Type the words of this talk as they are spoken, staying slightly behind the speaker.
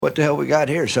What the hell we got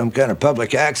here? Some kind of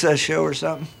public access show or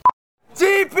something?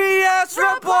 TPS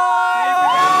report!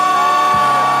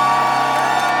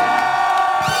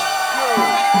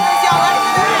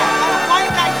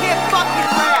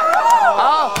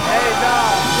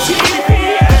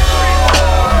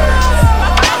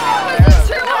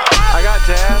 I got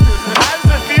Dad. How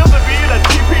does it feel to be in a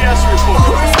TPS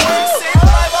report?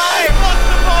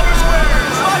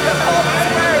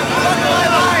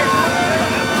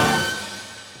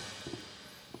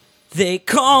 They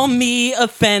call me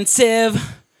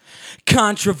offensive,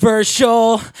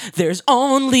 controversial. There's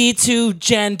only two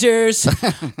genders,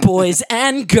 boys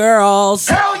and girls.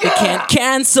 Hell yeah! You can't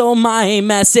cancel my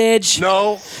message.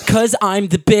 No. Cause I'm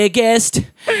the biggest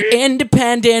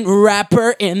independent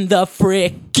rapper in the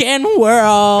frickin'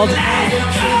 world.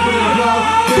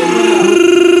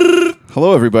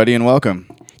 Hello, everybody, and welcome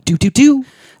Do.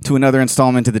 to another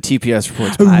installment of the TPS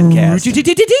Reports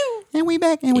podcast. And we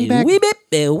back.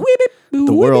 The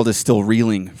world is still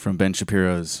reeling from Ben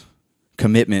Shapiro's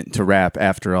commitment to rap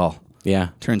after all. Yeah.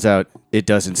 Turns out it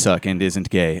doesn't suck and isn't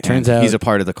gay. Turns and out he's a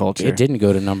part of the culture. It didn't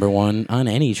go to number one on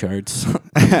any charts.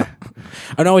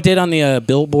 Oh, no, it did on the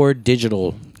Billboard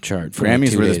digital chart. For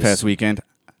Grammys 2 were days. this past weekend.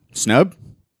 Snub?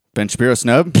 Ben Shapiro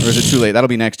snub? Or is it too late? That'll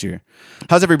be next year.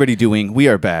 How's everybody doing? We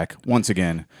are back once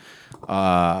again.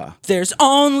 There's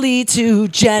only two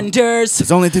genders.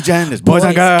 It's only two genders, boys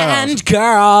and girls. And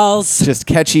girls. Just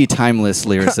catchy, timeless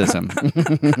lyricism.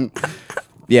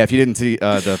 Yeah, if you didn't see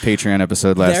the Patreon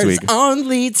episode last week. There's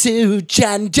only two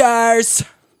genders,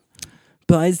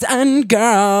 boys and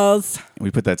girls. We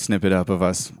put that snippet up of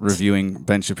us reviewing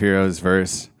Ben Shapiro's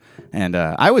verse. And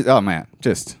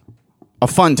just a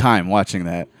fun time watching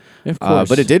that. Of course.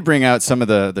 But it did bring out some of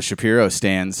the Shapiro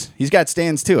stands. He's got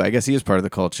stands too. I guess he is part of the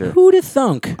culture. Who'd have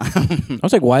thunk? I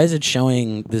was like, why is it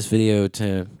showing this video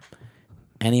to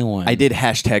anyone? I did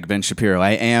hashtag Ben Shapiro.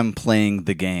 I am playing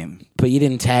the game. But you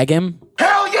didn't tag him?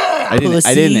 Hell yeah! I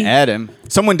didn't add him.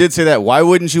 Someone did say that. Why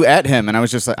wouldn't you add him? And I was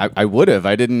just like, I would have.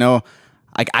 I didn't know.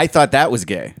 I thought that was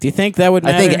gay. Do you think that would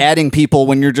matter? I think adding people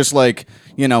when you're just like,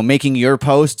 making your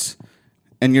posts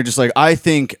and you're just like, I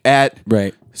think at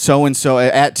Right. so-and-so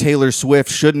at Taylor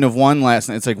Swift shouldn't have won last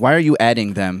night. It's like, why are you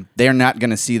adding them? They're not going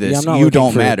to see this. Yeah, I'm not you looking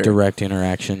don't for matter. Direct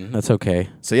interaction. That's okay.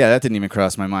 So yeah, that didn't even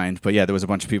cross my mind. But yeah, there was a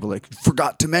bunch of people like,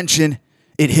 forgot to mention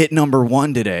it hit number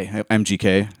 1 today.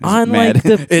 MGK is On mad. like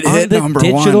the, it on hit the number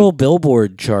digital 1.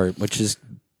 Billboard chart, which is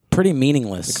pretty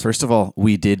meaningless. First of all,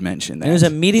 we did mention that. It was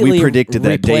immediately we predicted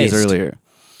that days replaced. earlier.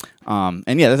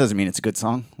 And yeah, that doesn't mean it's a good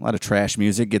song. A lot of trash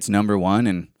music gets number 1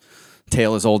 and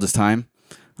tale as old as time.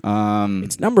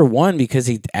 It's number 1 because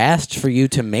he asked for you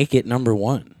to make it number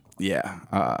 1.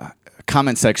 Yeah.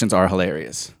 Comment sections are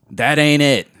hilarious. That ain't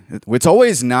it. It's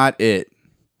always not it.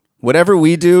 Whatever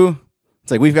we do,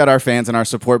 it's like we've got our fans and our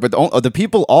support, but all of the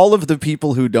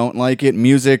people who don't like it,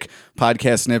 music,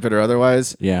 podcast snippet, or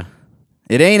otherwise, Yeah.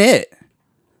 it ain't it.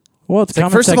 Well, it's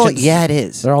Like, first of all, yeah, it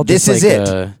is. They're all This just is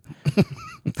like, it.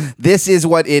 This is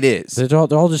what it is. They're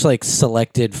all just like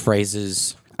selected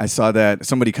phrases. I saw that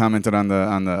somebody commented on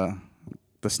the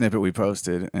snippet we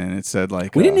posted, and it said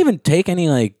like We didn't even take any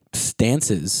like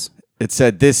stances. It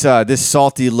said this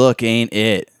salty look ain't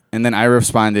it, and then I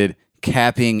responded,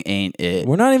 capping ain't it.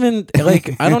 We're not even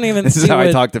like I don't even This is see how I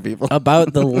what talk to people.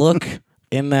 about the look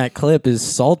in that clip is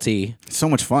salty. It's so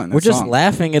much fun. We're that just song.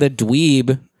 laughing at a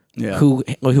dweeb Yeah. who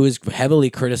has heavily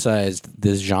criticized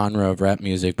this genre of rap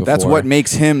music before. That's what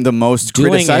makes him the most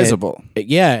Doing it. criticizable.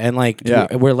 Yeah, and like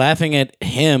Yeah. we're laughing at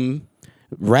him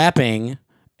rapping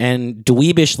and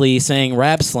dweebishly saying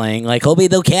rap slang like he'll be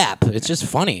the cap. It's just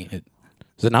funny.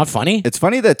 Is it not funny? It's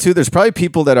funny that too. There's probably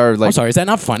people that are like I'm sorry, is that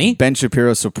not funny? Ben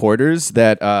Shapiro supporters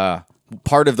that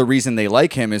part of the reason they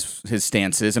like him is his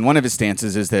stances, and one of his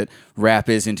stances is that rap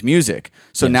isn't music.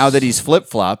 So now that he's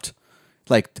flip-flopped,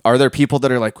 like, are there people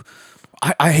that are like,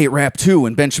 I hate rap too,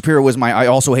 and Ben Shapiro was I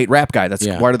also hate rap guy. That's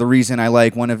part of the reason I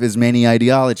like one of his many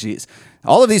ideologies.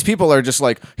 All of these people are just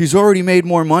like, he's already made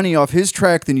more money off his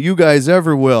track than you guys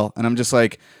ever will. And I'm just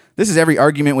like, this is every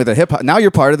argument with a hip-hop. Now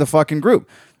you're part of the fucking group.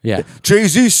 Yeah.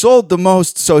 Jay-Z sold the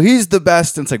most, so he's the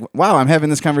best. And it's like, wow, I'm having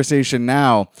this conversation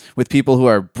now with people who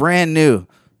are brand new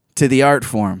to the art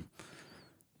form.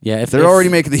 Yeah, if They're already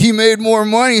making he made more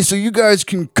money, so you guys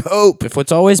can cope. If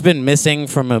what's always been missing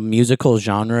from a musical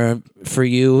genre for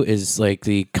you is like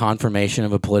the confirmation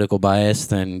of a political bias,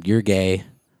 then you're gay.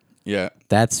 Yeah.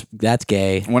 That's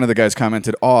gay. One of the guys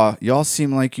commented, "Aw, y'all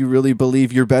seem like you really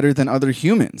believe you're better than other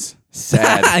humans."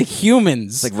 Sad.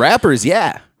 Humans. Like rappers,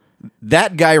 yeah.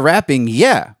 That guy rapping,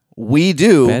 yeah. We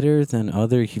do. Better than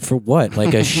other for what?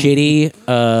 Like a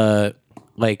shitty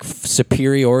like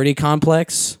superiority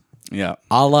complex? Yeah.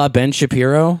 a la Ben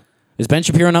Shapiro. Is Ben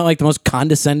Shapiro not like the most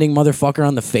condescending motherfucker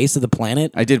on the face of the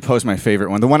planet? I did post my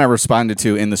favorite one. The one I responded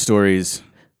to in the stories,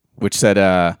 which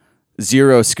said,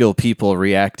 0 skill people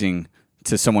reacting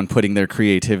to someone putting their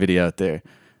creativity out there.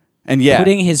 And yeah,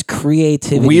 Putting his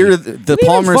creativity. we're the Who even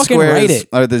Palmer fucking write Squares it?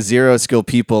 are the 0 skill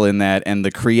people in that, and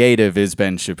the creative is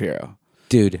Ben Shapiro.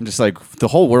 Dude, I'm just like, the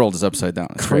whole world is upside down.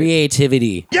 It's great.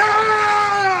 creativity.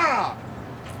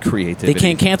 Creativity. They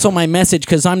can't cancel my message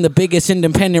because I'm the biggest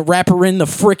independent rapper in the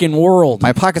freaking world.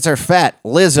 My pockets are fat.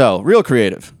 Lizzo, real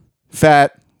creative.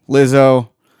 Fat, Lizzo,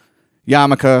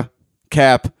 Yarmulke,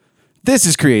 Cap. This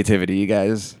is creativity, you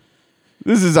guys.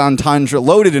 This is entendre,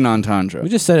 loaded in entendre. We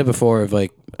just said it before of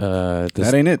like this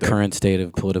That ain't it, though. current state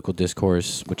of political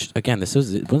discourse, which again, it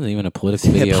wasn't even a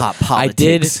political video. hip-hop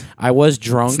politics. I was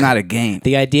drunk. It's not a game.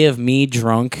 The idea of me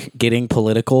drunk getting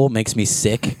political makes me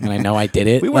sick, and I know I did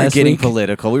it. We weren't last getting week.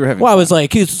 political. We were having Well, I fun. was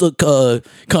like, he's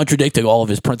contradicting all of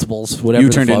his principles. Whatever. You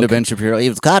the turned into fuck. Ben Shapiro. He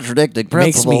was contradicting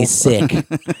Makes principles. me sick.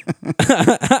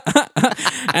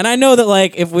 And I know that,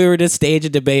 like, if we were to stage a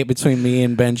debate between me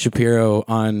and Ben Shapiro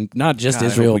on not just God, I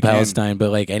hope Israel we can. Palestine, but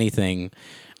like anything,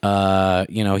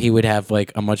 he would have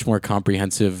like a much more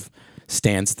comprehensive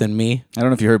stance than me. I don't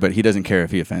know if you heard, but he doesn't care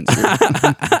if he offends you.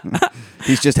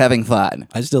 He's just having fun.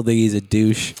 I still think he's a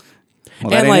douche.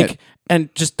 Well, that And ain't like, it.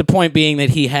 and just the point being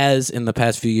that he has in the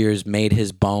past few years made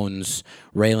his bones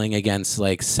railing against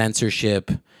like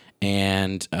censorship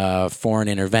and foreign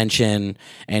intervention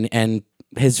and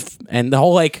the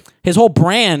whole like his whole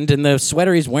brand and the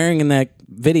sweater he's wearing in that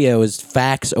video is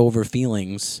facts over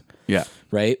feelings, Yeah.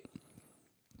 right?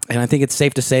 And I think it's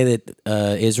safe to say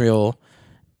that Israel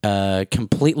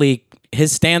completely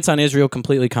his stance on Israel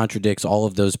completely contradicts all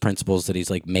of those principles that he's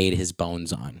like made his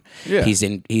bones on. Yeah. He's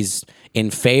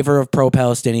in favor of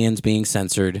pro-Palestinians being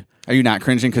censored. Are you not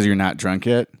cringing because you're not drunk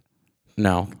yet?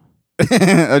 No,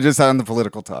 Just on the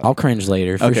political talk. I'll cringe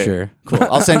later for Okay, sure. Cool.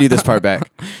 I'll send you this part back.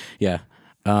 Yeah.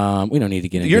 We don't need to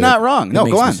get into You're it. not wrong. It No,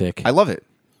 makes go me on. sick. I love it.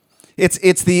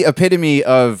 It's the epitome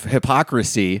of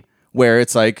hypocrisy where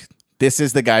it's like this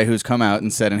is the guy who's come out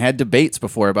and said and had debates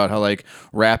before about how like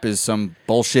rap is some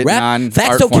bullshit non Facts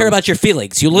art don't form. care about your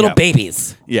feelings, you little Yeah.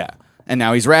 babies. Yeah. And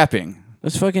now he's rapping.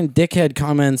 Those fucking dickhead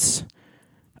comments.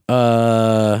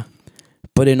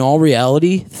 But in all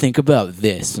reality, think about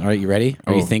this. All right, you ready?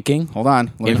 Are you Oh. thinking? Hold on.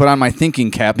 Let me In- put on my thinking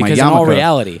cap, my Because yarmulke. in all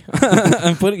reality,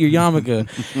 put your yarmulke.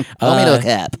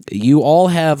 cap. You all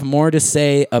have more to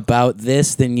say about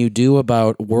this than you do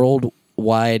about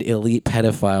worldwide elite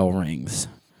pedophile rings.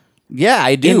 Yeah,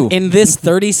 I do. In this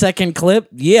 30-second clip,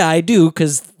 yeah, I do,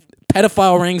 because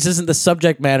pedophile rings isn't the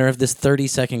subject matter of this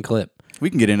 30-second clip. we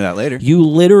can get into that later. You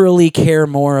literally care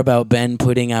more about Ben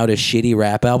putting out a shitty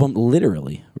rap album.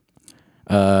 Literally.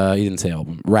 You didn't say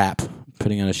album. Rap.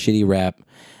 Putting out a shitty rap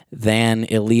than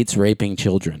elites raping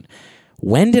children.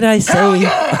 When did I say...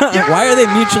 Why are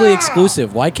they mutually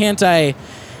exclusive? Why can't I...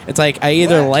 It's like I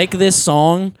either like this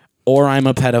song or I'm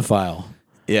a pedophile.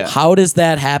 Yeah. How does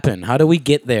that happen? How do we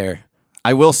get there?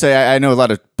 I will say I know a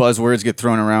lot of buzzwords get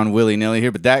thrown around willy-nilly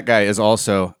here, but that guy is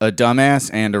also a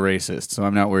dumbass and a racist, so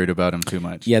I'm not worried about him too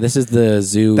much. Yeah, this is the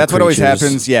zoo. That's what always creatures.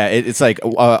 happens. Yeah, it's like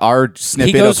our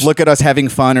snippet goes- of look at us having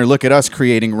fun or look at us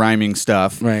creating rhyming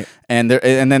stuff. Right. And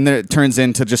then it turns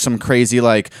into just some crazy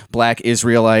like black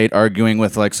Israelite arguing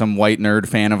with like some white nerd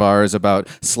fan of ours about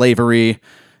slavery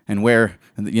and where,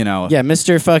 you know. Yeah,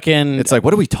 Mr. Fucking... It's like,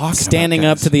 what are we talking standing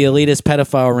about, up guys? to the elitist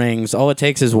pedophile rings. All it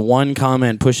takes is one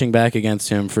comment pushing back against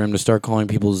him for him to start calling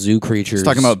people zoo creatures. He's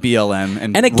talking about BLM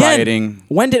and and again, rioting.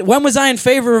 when was I in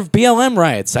favor of BLM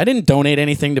riots? I didn't donate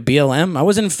anything to BLM. I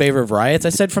wasn't in favor of riots. I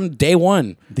said from day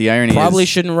one, The irony probably is,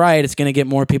 shouldn't riot. It's going to get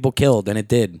more people killed, and it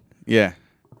did. yeah.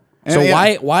 So And,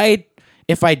 yeah. why,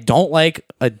 if I don't like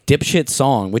a dipshit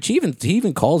song, which he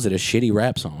even calls it a shitty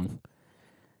rap song,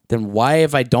 then why,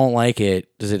 if I don't like it,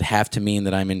 does it have to mean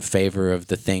that I'm in favor of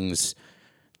the things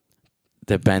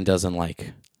that Ben doesn't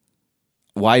like?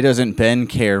 Why doesn't Ben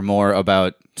care more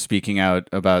about speaking out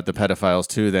about the pedophiles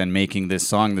too than making this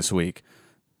song this week?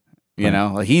 You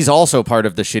know, like, he's also part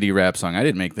of the shitty rap song. I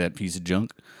didn't make that piece of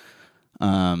junk.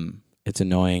 It's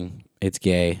annoying. It's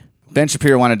gay. Ben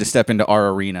Shapiro wanted to step into our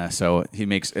arena, so it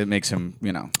makes him,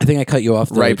 you know, I think I cut you off.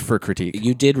 ripe for critique.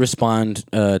 You did respond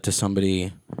to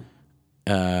somebody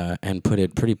and put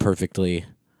it pretty perfectly.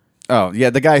 Oh, yeah,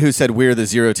 the guy who said we're the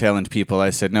zero talent people, I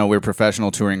said, no, we're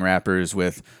professional touring rappers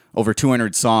with over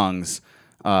 200 songs,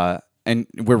 and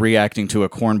we're reacting to a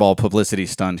cornball publicity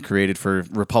stunt created for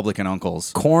Republican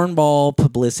uncles. Cornball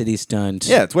publicity stunt.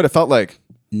 Yeah, it's what it felt like.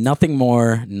 Nothing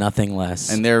more, nothing less.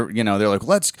 And they're like,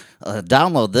 let's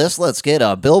download this, let's get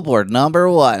a Billboard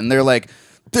 #1. And they're like,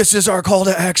 This is our call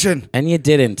to action. And you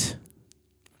didn't.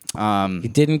 You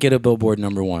didn't get a Billboard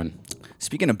 #1.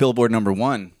 Speaking of Billboard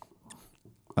 #1,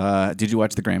 did you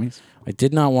watch the Grammys? I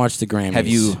did not watch the Grammys. Have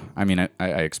you? I mean, I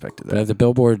expected But I that. have the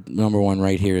Billboard #1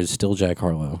 right here is still Jack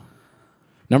Harlow.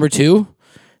 #2,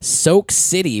 Soak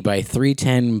City by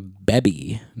 310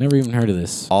 Bebby. Never even heard of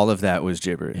this. All of that was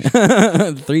gibberish.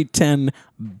 310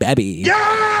 Bebby.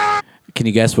 Yeah! Can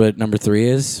you guess what #3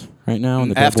 is right now? In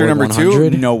the After Billboard number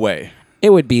 100? 2, no way.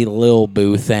 It would be Lil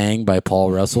Boo Thang by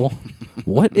Paul Russell.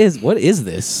 What is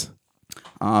this?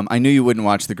 I knew you wouldn't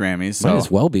watch the Grammys, Might as so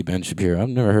well be Ben Shapiro. I've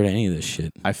never heard of any of this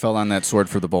shit. I fell on that sword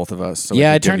for the both of us. So we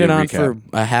Yeah, I could give turned you it a on recap.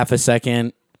 for a half a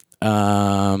second.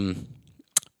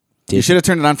 You should have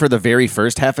turned it on for the very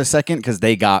first half a second because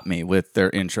they got me with their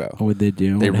intro. What would they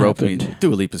do? They What roped me. happened?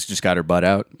 Dua Lipa's just got her butt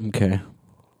out. Okay.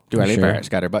 Dua For Lipa sure.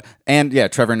 just got her butt. And yeah,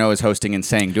 Trevor Noah is hosting and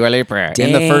saying Dua Lipa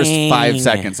in the first 5 Dang.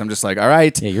 seconds. I'm just like, all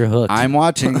right, Yeah, you're hooked. I'm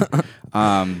watching.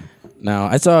 No,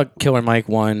 I saw Killer Mike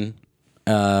 1.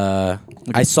 I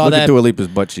saw Look that. at Dua Lipa's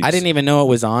butt cheeks. I didn't even know it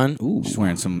was on. Ooh. She's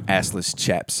wearing some assless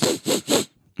chaps.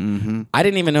 I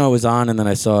didn't even know it was on, and then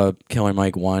I saw Killer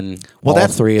Mike 1. Well, all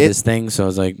that's- 3 of it- his things, so I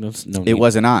was like, "There's no need It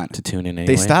wasn't on. to tune in anyway."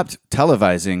 They stopped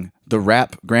televising the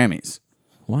rap Grammys.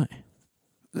 Why?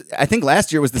 I think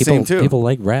last year was the same too. People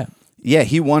like rap Yeah,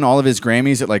 he won all of his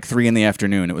Grammys at like 3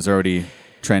 p.m. It was already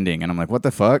trending, and I'm like, what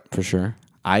the fuck? for sure.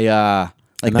 Like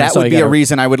And then I that saw would he be got a a-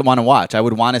 reason I would want to watch. I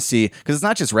would want to see because it's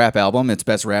not just rap album; it's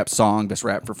best rap song, best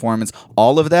rap performance.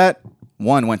 All of that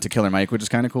one went to Killer Mike, which is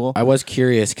kind of cool. I was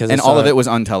curious because And all of it was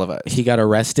untelevised. he got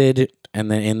arrested,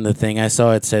 and then in the thing I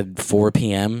saw it said 4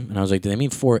 p.m. and I was like, "Do they mean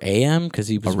 4 a.m.?" Because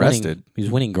he was Arrested? Winning, he was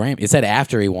winning Grammy. It said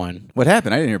after he won. What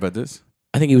happened? I didn't hear about this.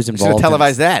 I think he was Should have involved.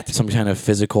 televised in that. some kind of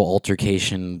physical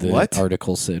altercation. The What?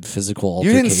 article said physical You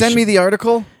altercation. didn't send me the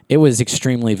article? It was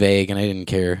extremely vague, and I didn't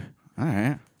care. All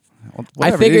right. Well, I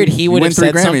whatever, figured dude. he You would win have 3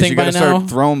 said Grammys, something you by gotta start now.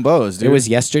 throwing bows, dude. It was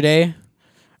yesterday.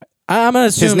 I'm gonna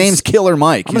assume His name's Killer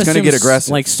Mike. I'm He's gonna assume get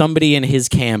aggressive. Like somebody in his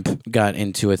camp got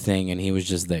into a thing, and he was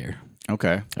just there.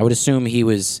 okay. I would assume he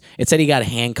was. It said he got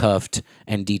handcuffed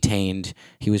and detained.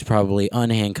 He was probably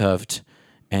unhandcuffed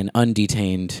and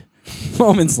undetained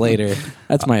moments later.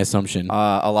 That's my assumption.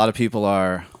 A lot of people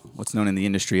are what's known in the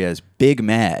industry as big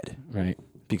mad Right.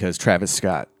 because Travis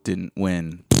Scott didn't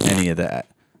win any of that.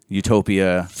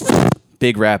 Utopia,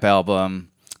 big rap album.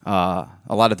 A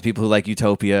lot of the people who like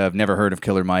Utopia have never heard of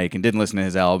Killer Mike and didn't listen to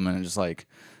his album and are just like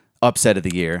upset of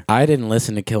the year. I didn't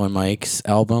listen to Killer Mike's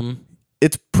album,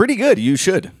 It's pretty good. You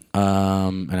should.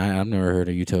 and I've never heard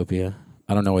of Utopia.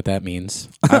 I don't know what that means.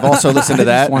 I've also listened to I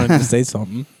that. just wanted to say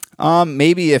something.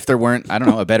 Maybe if there weren't, I don't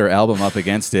know, a better album up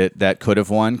against it that could have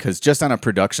won. Because just on a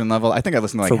production level, I think I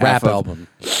listened to like For half rap of, album.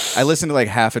 I listened to like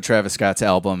half of Travis Scott's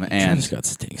album, and Travis Scott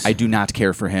stinks. I do not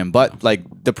care for him. But like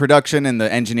the production and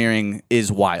the engineering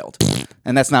is wild,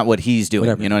 and that's not what he's doing.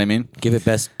 Whatever. You know what I mean? Give it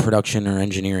best production or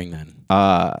engineering then.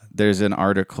 There's an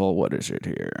article. What is it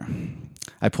here?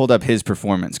 I pulled up his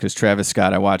performance because Travis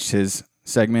Scott. I watched his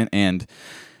segment, and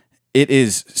it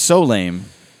is so lame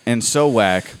and so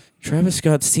whack. Travis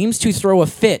Scott seems to throw a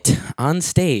fit on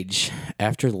stage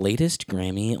after latest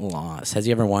Grammy loss. Has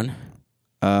he ever won?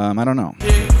 I don't know.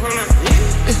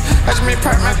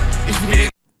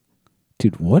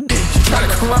 Dude, what?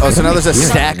 Oh, so now there's a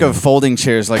stack of folding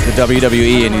chairs like the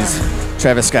WWE, and he's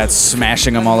Travis Scott's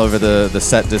smashing them all over the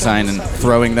set design and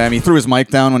throwing them. He threw his mic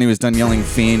down when he was done yelling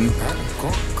 "Fiend."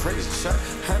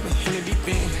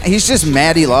 He's just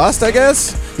mad he lost, I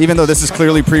guess. Even though this is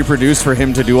clearly pre-produced for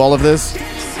him to do all of this,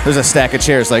 there's a stack of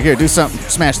chairs. Like, here, do something,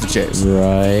 smash the chairs.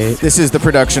 Right. This is the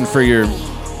production for your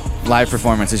live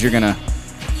performances. You're gonna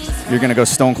go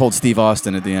Stone Cold Steve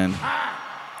Austin at the end.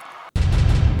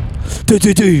 Get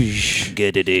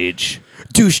it, age.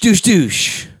 Douche, douche,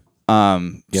 douche.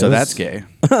 So that's gay.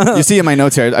 You see in my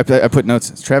notes here, I put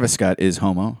notes. Travis Scott is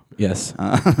homo. Yes.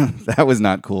 That was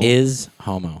not cool. Is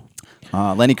homo.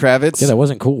 Lenny Kravitz Yeah, that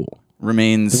wasn't cool. There was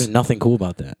remains. nothing cool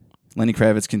about that. Lenny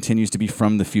Kravitz continues to be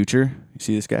from the future. You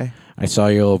see this guy? I saw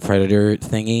your little Predator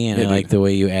thingy, and Yeah, I like dude. the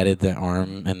way you added the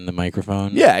arm and the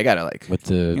microphone. Yeah, I gotta like With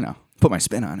the put my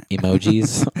spin on it.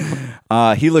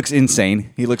 emojis. He looks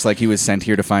insane. He looks like he was sent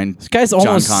here to find This guy's John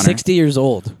almost Connor. 60 years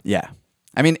old. Yeah,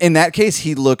 I mean, in that case,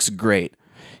 he looks great.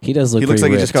 He does look He looks like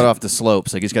pretty he just ripped. got off the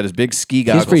slopes. Like he's got his big ski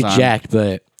goggles He's pretty on. jacked,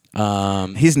 but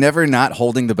He's never not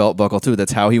holding the belt buckle too.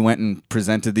 That's how he went and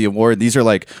presented the award. These are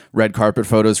like red carpet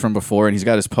photos from before, and he's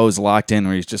got his pose locked in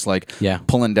where he's just like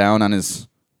pulling down on his,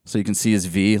 so you can see his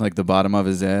V, like the bottom of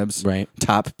his abs, Right.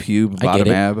 top pube, I bottom get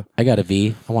it. ab. I got a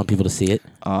V. I want people to see it.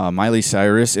 Miley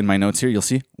Cyrus in my notes here. You'll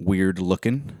see weird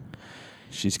looking.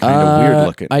 She's kind of weird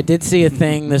looking. I did see a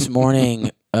thing this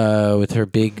morning with her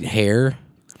big hair.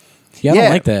 Yeah, I Yeah.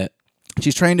 don't like that.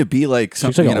 She's trying to be like She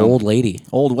looks something, like an old lady.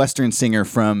 old Western singer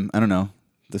from, I don't know,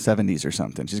 the 70s or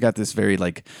something. She's got this very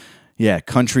like,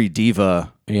 country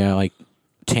diva. Yeah, like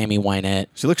Tammy Wynette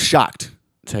She looks shocked.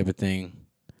 type of thing.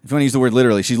 If you want to use the word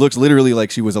literally, she looks literally like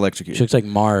she was electrocuted. She looks like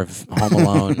Marv, Home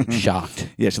Alone, shocked.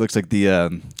 Yeah, she looks like the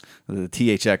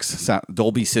THX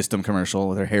Dolby System commercial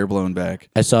with her hair blown back.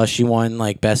 I saw she won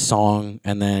like best song,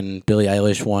 and then Billie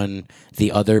Eilish won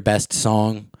the other best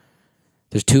song.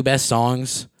 There's 2 best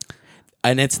songs,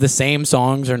 and it's the same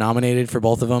songs are nominated for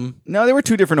both of them. No, there were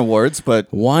 2 different awards, but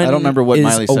One I don't remember what is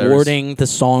Miley Cyrus. awarding the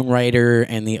songwriter,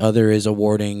 and the other is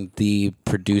awarding the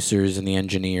producers and the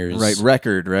engineers. Right,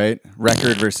 record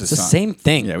versus It's the song. same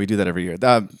thing. Yeah, we do that every year.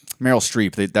 Meryl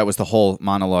Streep, that was the whole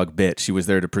monologue bit. She was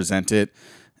there to present it,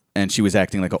 and she was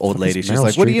acting like an old lady. She's Meryl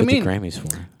like, "What do Streep you at mean?" The Grammys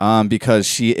for? Because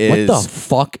she is. What the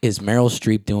fuck is Meryl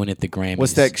Streep doing at the Grammys?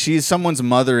 What's that? She's someone's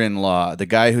mother-in-law. The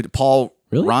guy who Paul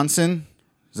Really? Ronson.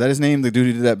 Is that his name? The dude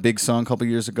who did that big song a couple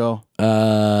years ago.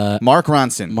 Mark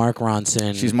Ronson. Mark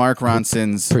Ronson. She's Mark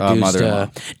Ronson's produced, mother-in-law.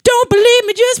 Don't believe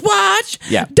me, just watch.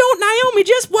 Yeah. Don't Naomi,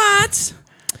 just watch.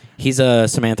 He's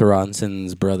Samantha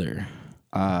Ronson's brother.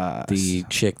 The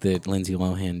chick that Lindsay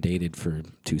Lohan dated for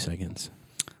 2 seconds.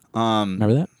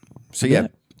 Remember that? So Remember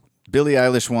that? Billie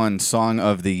Eilish won Song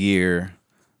of the Year,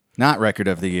 not Record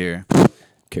of the Year.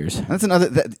 Cares. That's another.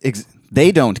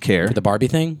 They don't care. For the Barbie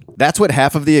thing? That's what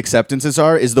half of the acceptances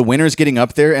are. Is the winners getting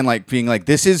up there and like being like,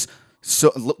 "This is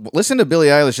so." Listen to Billie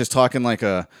Eilish just talking like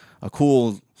a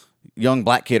cool young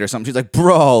black kid or something. She's like,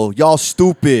 "Bro, y'all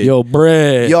stupid. Yo,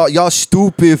 bruh. Y'all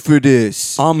stupid for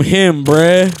this. I'm him,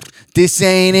 bruh. This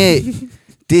ain't it.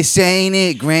 This ain't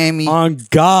it, Grammy. On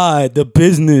God, the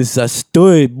business. I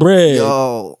stood, bruh.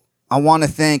 Yo, I want to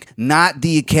thank not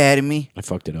the Academy." I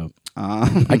fucked it up.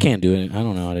 I can't do it. I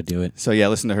don't know how to do it. So yeah,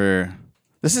 listen to her.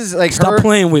 This is like Stop her.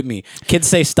 playing with me. Kids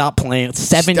say stop playing.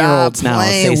 7-year-olds now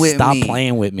say playing with stop me.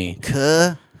 playing with me.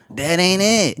 Cuh, that ain't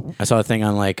it. I saw a thing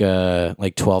on like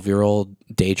 12-year-old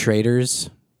day traders.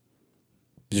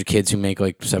 These are kids who make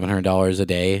like $700 a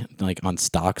day like on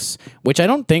stocks, which I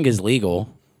don't think is legal.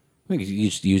 I think you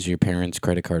just use your parents'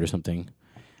 credit card or something.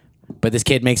 But this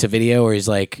kid makes a video where he's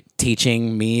like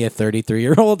teaching me, a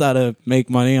 33-year-old, how to make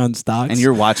money on stocks. And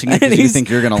you're watching it because And you he's- think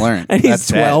you're gonna learn. And he's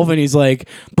That's bad. 12 and he's like,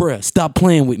 bruh, stop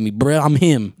playing with me, bruh. I'm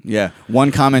him. Yeah.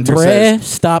 One commenter Bruh, says.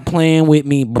 stop playing with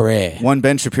me, bruh. One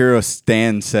Ben Shapiro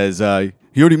stan says.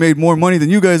 He already made more money than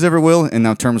you guys ever will. And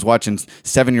now Term's watching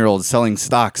 7-year-olds selling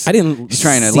stocks. I didn't. He's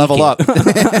trying to seek level it. up.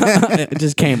 It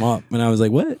just came up, and I was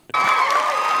like, "What?"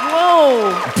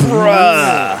 Whoa!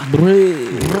 Bruh.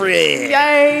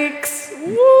 Yikes!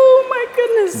 Woo! My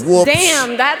goodness! Whoops.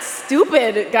 Damn, that's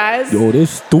stupid, guys. Yo,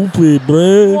 this stupid,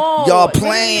 bruh. Whoa! Y'all It made me,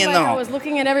 playing, like, though. I was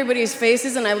looking at everybody's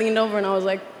faces, and I leaned over, and I was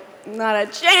like, "Not a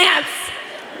chance."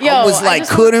 Yo, I was like,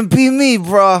 just couldn't be me,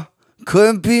 bruh.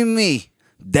 Couldn't be me.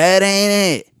 That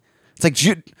ain't it. It's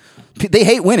like they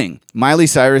hate winning. Miley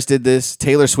Cyrus did this.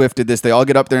 Taylor Swift did this. They all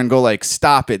get up there and go like,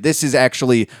 "Stop it. This is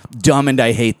actually dumb, and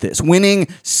I hate this. Winning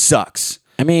sucks.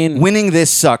 I mean, Winning this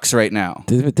sucks right now."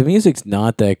 the music's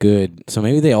not that good, so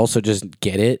maybe they also just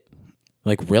get it.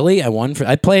 Like, really?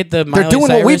 I played the Miley They're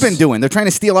doing what we've Cyrus- been doing. They're trying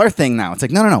to steal our thing now. It's like,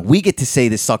 no. We get to say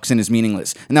this sucks and is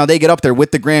meaningless. And now they get up there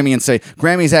with the Grammy and say,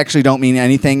 Grammys actually don't mean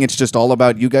anything. It's just all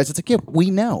about you guys. It's like, yeah,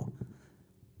 we know.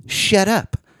 Shut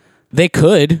up. They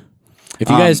could. If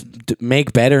you guys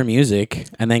make better music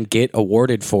and then get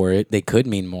awarded for it, they could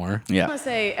mean more. I Yeah. want to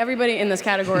say everybody in this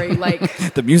category,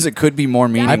 like, The music could be more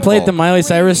meaningful. I played the Miley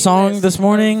Cyrus song this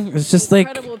morning. It's just like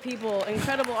incredible people,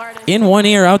 incredible artists. in one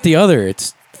ear, out the other.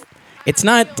 It's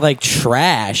not like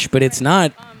trash, but it's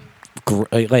not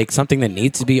like something that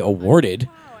needs to be awarded.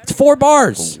 It's 4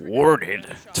 bars. Awarded.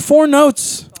 It's 4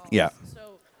 notes. Yeah.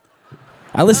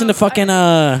 I listened to fucking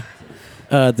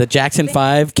the Jackson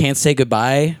 5 Can't Say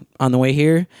Goodbye on the way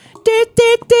here. Do,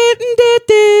 do, do, do,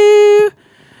 do.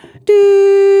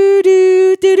 Do,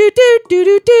 do, do, do, do,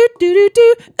 do, do, do, do,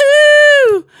 do.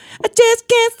 Ooh, I just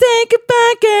can't say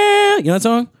goodbye, girl. You know that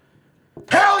song?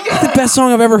 Hell yeah! It's the best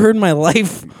song I've ever heard in my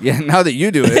life. Yeah, now that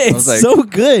you do it, I It's was like, so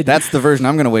good. that's the version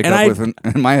I'm going to wake And up I- with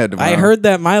in my head tomorrow. I heard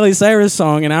that Miley Cyrus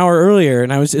song an hour earlier,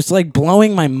 and I was just like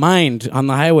blowing my mind on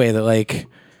the highway that like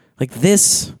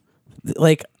this,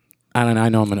 like, I don't know. I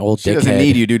know I'm an old She dickhead. doesn't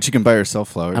need you, dude. She can buy herself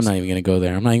flowers. I'm not even gonna go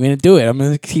there. I'm not even gonna do it. I'm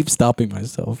gonna keep stopping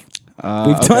myself.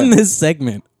 We've okay. done this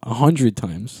segment 100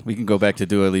 times. We can go back to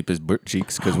Dua Lipa's butt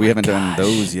cheeks because we haven't done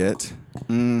those yet.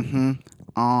 Mm-hmm.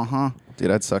 Uh-huh.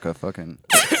 Dude, I'd suck a fucking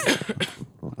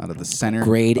out of the center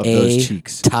Grade of A, those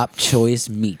cheeks. top choice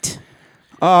meat.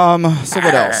 So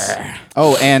what else?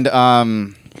 Oh, and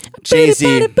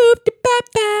Jay-Z.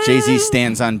 Jay-Z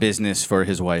stands on business for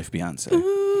his wife, Beyonce.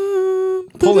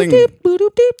 Pulling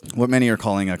what many are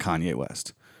calling a Kanye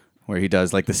West, where he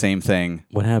does like the same thing.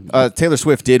 What happened? Taylor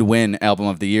Swift did win Album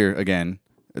of the Year again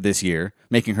this year,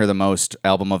 making her the most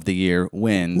Album of the Year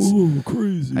wins. Ooh,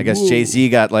 crazy. I guess Jay-Z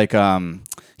got like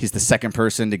he's the second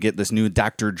person to get this new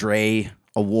Dr. Dre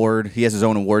award. He has his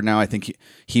own award now. I think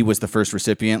he was the first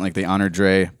recipient. Like they honored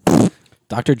Dre.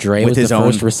 Dr. Dre with was his the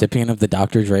own- first recipient of the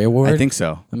Dr. Dre award? I think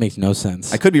so. That makes no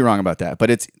sense. I could be wrong about that, but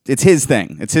it's his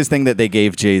thing. It's his thing that they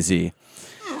gave Jay-Z.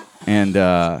 And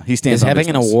he stands Is on having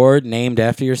an business. award named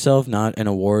after yourself not an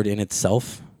award in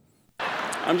itself?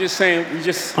 I'm just saying, we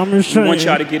saying. want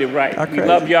y'all to get it right. We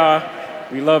love y'all.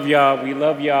 We love y'all. We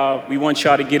love y'all. We want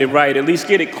y'all to get it right. At least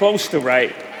get it close to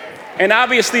right. And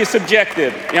obviously it's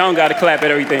subjective. Y'all don't got to clap at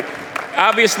everything.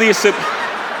 Obviously it's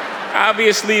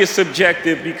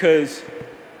subjective because,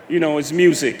 you know, it's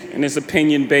music and it's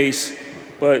opinion based.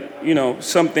 But, you know,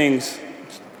 some things,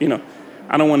 you know,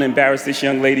 I don't want to embarrass this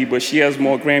young lady, but she has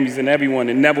more Grammys than everyone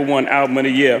and never won Album of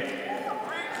the Year.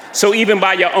 So even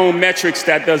by your own metrics,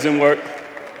 that doesn't work.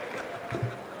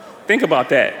 Think about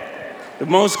that. The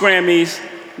most Grammys,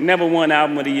 never won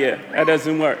Album of the Year. That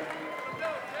doesn't work.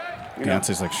 You know,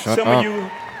 Beyonce's like, shut some up. of you,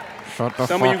 Shut the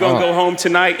some of you fuck gonna up. go home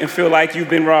tonight and feel like you've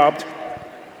been robbed.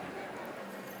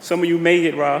 Some of you may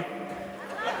get robbed.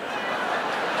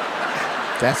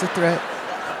 That's a threat.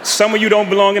 Some of you don't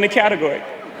belong in the category.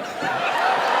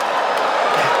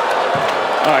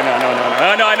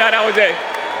 Oh, no, that was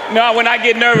it. No, when I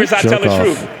get nervous, I tell Jerk the off.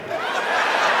 truth.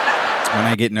 When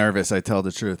I get nervous, I tell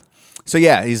the truth. So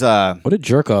yeah, he's What a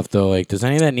jerk off, though. Like, does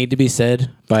any of that need to be said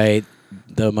by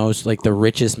the most, like, the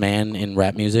richest man in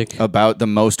rap music? about the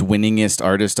most winningest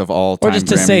artist of all time. Or just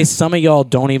to Grammy. say, some of y'all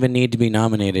don't even need to be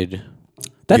nominated.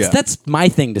 Yeah. That's my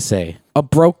thing to say. A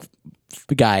broke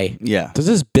guy. Yeah. Does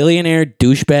this billionaire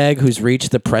douchebag who's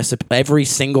reached the every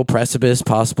single precipice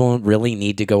possible really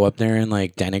need to go up there and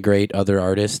like denigrate other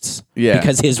artists? Yeah.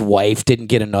 Because his wife didn't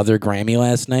get another Grammy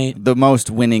last night. the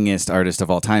most winningest artist of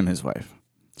all time, his wife.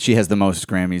 She has the most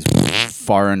Grammys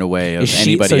far and away of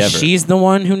anybody ever. She's the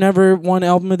one who never won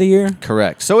Album of the Year.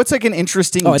 Correct. So it's like an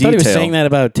interesting Oh, I detail. thought he was saying that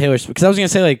about Taylor Swift. Because I was gonna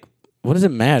say like, what does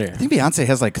it matter? I think Beyonce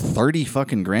has like 30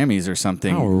 fucking Grammys or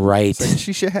something. All right. It's like,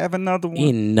 she should have another one.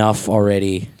 Enough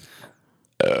already.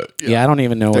 Yeah, I don't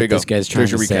even know There what you go. this guy's trying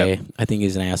There's to your say. recap. I think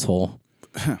he's an asshole.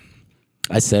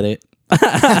 I said it.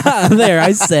 There,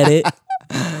 I said it.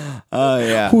 Oh,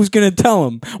 yeah. Who's gonna tell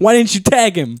him? Why didn't you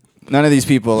tag him? None of these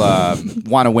people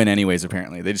want to win anyways,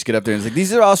 apparently. They just get up there and it's like,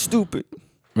 these are all stupid.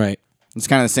 Right. It's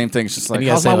kind of the same thing. It's just like, you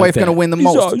gotta how's say my it like wife going to that. win the These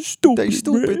most? are stupid, They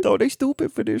stupid, man. though. They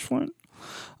stupid for this one.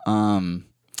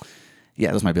 Yeah,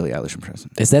 that was my Billie Eilish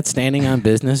impression. Is that standing on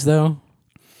business though?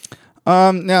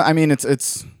 No, I mean,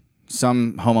 it's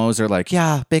some homos are like,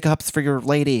 yeah, big ups for your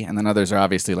lady. And then others are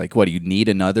obviously like, what, do you need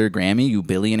another Grammy? You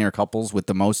billionaire couples with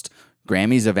the most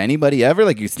Grammys of anybody ever?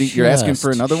 Like, you think you're asking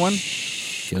for Just another one?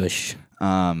 Shush.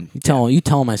 You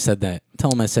tell him I said that.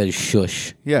 Tell him I said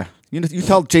shush. Yeah. You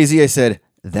tell Jay-Z I said,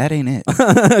 that ain't it.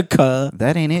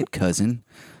 That ain't it, cousin.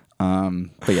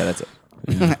 But yeah, that's it.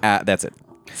 That's it.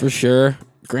 For sure.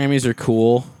 Grammys are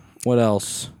cool. What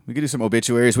else? We could do some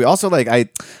obituaries. We also I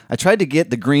tried to get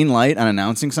the green light on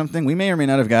announcing something. We may or may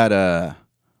not have got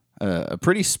a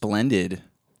pretty splendid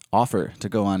offer to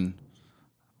go on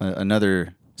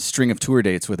another string of tour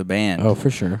dates with a band. Oh, for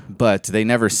sure. But they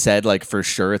never said like for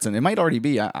sure it might already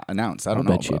be announced. I don't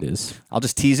know. bet you it is. I'll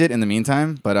just tease it in the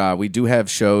meantime. But we do have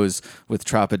shows with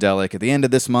Tropodelic at the end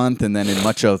of this month and then in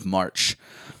much of March.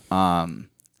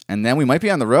 And then we might be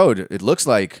on the road. It looks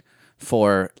like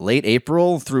for late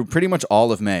April through pretty much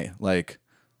all of May. Like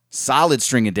solid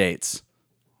string of dates.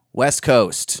 West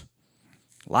Coast.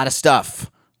 A lot of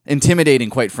stuff. Intimidating,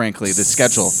 quite frankly, the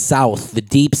schedule. South, the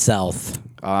deep South.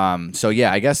 So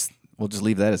yeah, I guess we'll just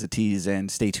leave that as a tease and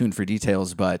stay tuned for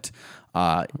details. But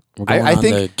We're going I on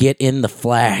think the Get in the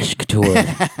Flash tour.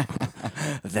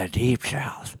 the deep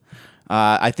south.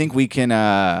 I think we can.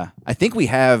 I think we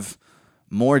have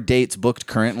more dates booked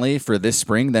currently for this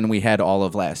spring than we had all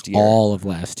of last year. All of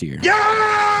last year.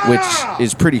 Which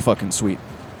is pretty fucking sweet.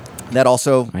 That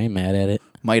also I ain't mad at it.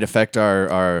 might affect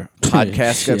our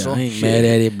podcast Shit, schedule. I ain't mad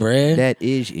at it, bruh. That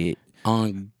is it.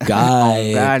 On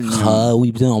God, God, no.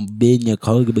 we've been on bid your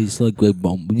car, but it's like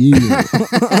bomb. I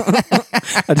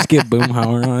just get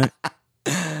Boomhauer on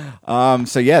it.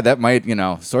 So yeah, that might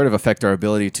sort of affect our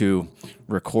ability to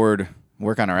work on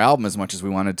our album as much as we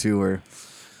wanted to, or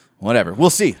whatever.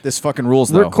 We'll see. This fucking rules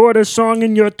though. Record a song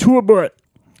in your tour butt.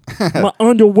 My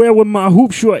underwear with my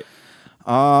hoop short.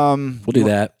 We'll do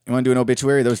that. You want to do an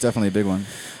obituary? That was definitely a big one.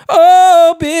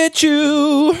 Oh, bitch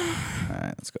you. All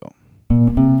right, let's go.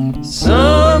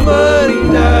 Somebody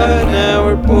died, now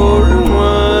we're pouring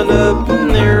one up in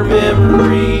their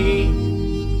memory.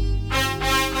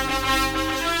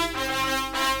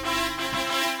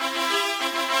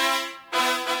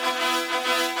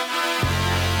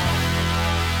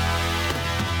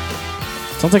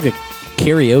 Sounds like a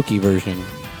karaoke version.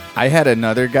 I had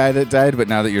another guy that died, but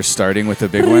now that you're starting with a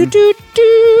big one,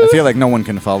 I feel like no one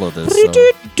can follow this. So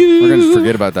we're going to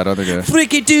forget about that other guy.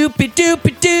 Freaky doopy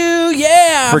doopy doo,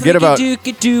 yeah. Forget about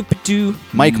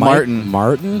Mike Martin.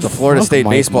 Martin? The Florida Fuck State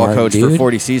Mike baseball Martin, coach dude. for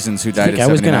 40 seasons who died Think at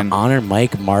I was 79. going to honor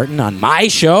Mike Martin on my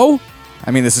show? I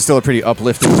mean, this is still a pretty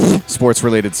uplifting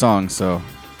sports-related song, so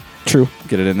True.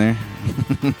 get it in there.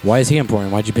 Why is he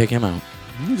important? Why'd you pick him out?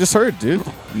 You just heard, dude.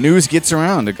 News gets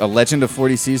around. A legend of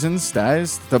 40 seasons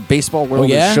dies. The baseball world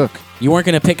is shook. You weren't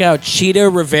going to pick out Cheetah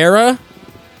Rivera?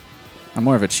 I'm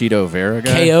more of a Cheeto Vera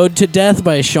guy. KO'd to death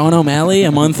by Sean O'Malley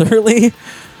a month early.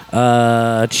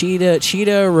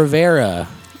 Cheetah Rivera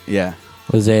Yeah.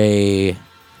 was a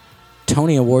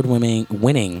Tony Award winning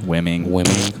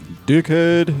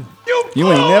Dickhead. You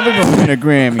ain't never gonna win a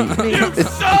Grammy.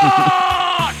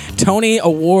 Tony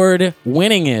Award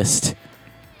winningest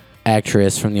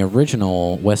actress from the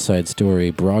original West Side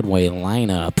Story Broadway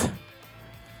lineup.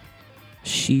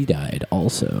 She died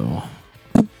also.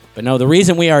 But no, the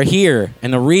reason we are here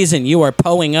and the reason you are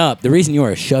poing up, the reason you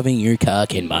are shoving your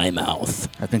cock in my mouth.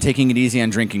 I've been taking it easy on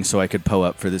drinking so I could po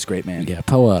up for this great man. Yeah,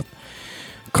 po up.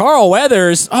 Carl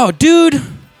Weathers. Oh, dude.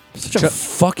 Such a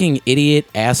fucking idiot,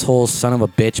 asshole, son of a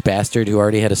bitch bastard who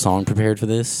already had a song prepared for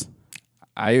this.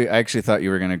 I actually thought you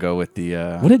were gonna go with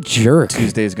the What a jerk.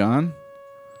 Tuesday's Gone.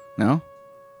 No?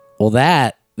 Well,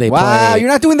 that they Wow, play. you're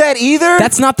not doing that either?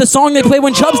 That's not the song they play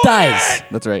when Chubbs dies.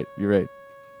 That's right. You're right.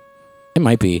 It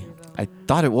might be. I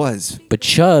thought it was. But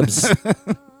Chubbs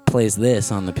plays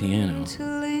this on the piano.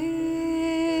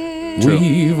 True.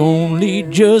 We've only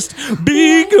just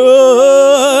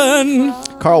begun.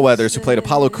 Carl Weathers, who played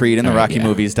Apollo Creed in the Rocky yeah.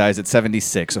 movies, dies at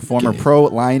 76. A former pro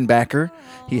linebacker,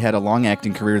 he had a long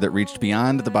acting career that reached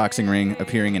beyond the boxing ring,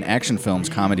 appearing in action films,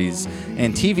 comedies,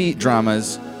 and TV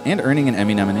dramas, and earning an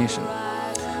Emmy nomination.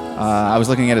 I was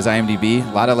looking at his IMDb.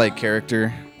 A lot of like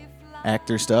character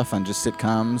actor stuff on just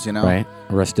sitcoms, you know. Right.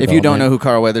 Arrested If you don't know Development. who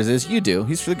Carl Weathers is, you do.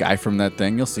 He's the guy from that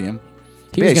thing. You'll see him.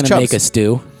 He was he's going to Chubbs. make a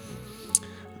stew.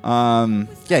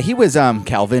 Yeah, he was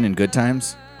Calvin in Good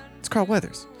Times. It's Carl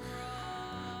Weathers.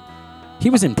 He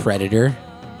was in Predator.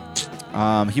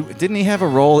 Didn't he have a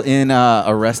role in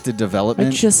Arrested I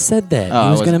Development? just said that. Oh, He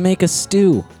was was going to it? make a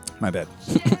stew. My bad.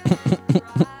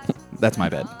 That's my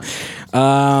bad.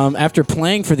 After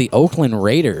playing for the Oakland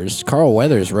Raiders, Carl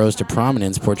Weathers rose to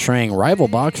prominence portraying rival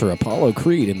boxer Apollo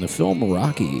Creed in the film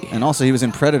Rocky. And also, he was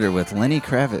in Predator with Lenny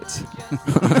Kravitz.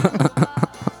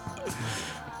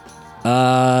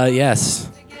 Yes.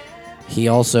 He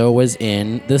also was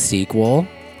in the sequel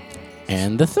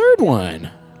and the third one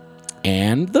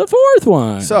and the fourth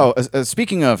one. So,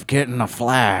 speaking of getting a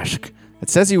flask, it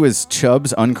says he was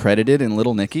Chubbs uncredited in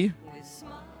Little Nicky.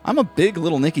 I'm a big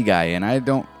Little Nicky guy, and I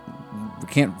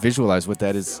can't visualize what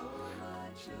that is.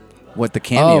 What the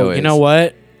cameo is. You know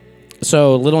what?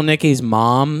 So Little Nicky's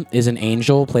mom is an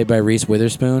angel played by Reese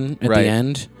Witherspoon at Right. the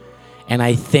end. And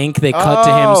I think they cut to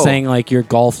him Oh. saying like your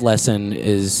golf lesson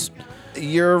is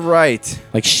You're right.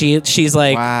 like she's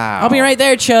like Wow. I'll be right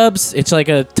there, Chubbs. It's like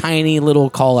a tiny little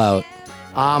call out.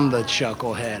 I'm the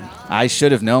chucklehead. I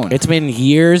should have known. It's been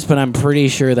years, but I'm pretty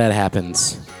sure that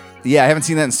happens. Yeah, I haven't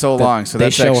seen that in so long. So they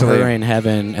that's show actually. her in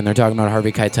heaven, and they're talking about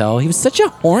Harvey Keitel. He was such a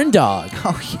horn dog.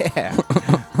 Oh yeah.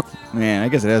 Man, I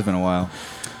guess it has been a while.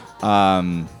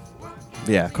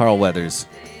 Yeah, Carl Weathers.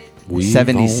 We've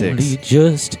 76. only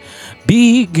just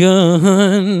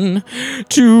begun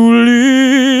to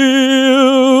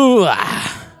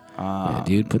live. Yeah,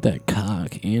 dude, put that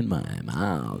cock in my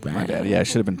mouth. My bad. Yeah, I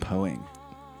should have been poing.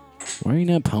 Why are you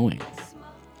not poing?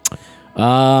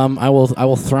 I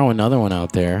will throw another one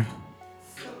out there.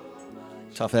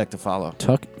 Tough act to follow.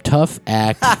 Tough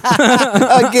act.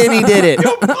 Again, he did it.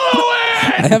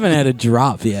 I haven't had a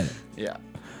drop yet. Yeah.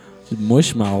 Just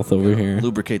mush mouth over here.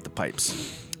 Lubricate the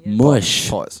pipes. Mush.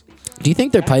 Pause. Do you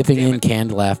think they're piping in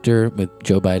canned laughter with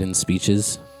Joe Biden's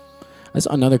speeches? I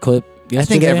saw another clip yesterday. I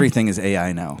think everything is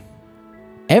AI now.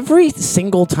 Every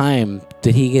single time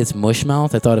that he gets mush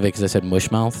mouth, I thought of it because I said mush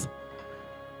mouth.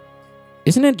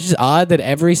 Isn't it just odd that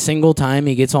every single time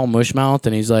he gets all mush mouth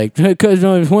and he's like, the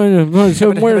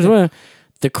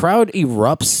crowd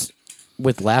erupts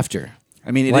with laughter.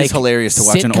 I mean, it is hilarious to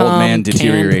watch an old sitcom man canned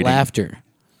deteriorating. laughter.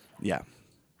 Yeah.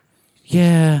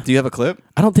 Yeah. Do you have a clip?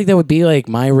 I don't think that would be like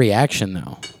my reaction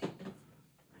though.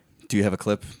 Do you have a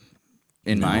clip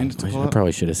in mind to pull I up?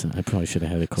 probably should have. I probably should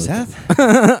have had it close. Seth?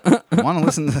 I want to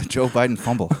listen to Joe Biden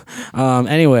fumble.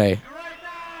 Anyway,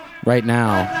 right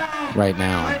now,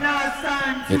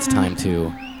 it's time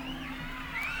to.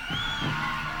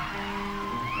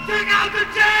 Dig out the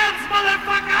jams,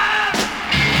 motherfucker!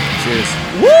 Cheers.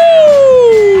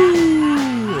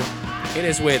 Woo! It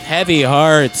is with heavy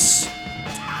hearts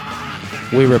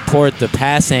we report the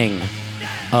passing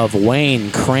of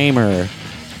Wayne Kramer,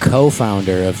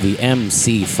 co-founder of the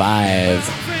MC5. And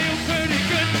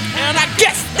I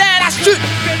guess that I should.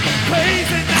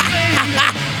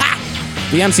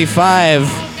 The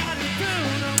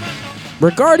MC5,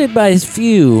 regarded by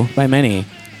many,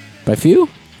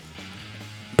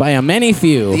 by a many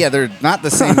few, Yeah, they're not the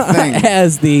same thing.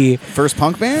 as the First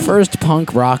punk band? first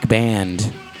punk rock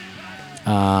band.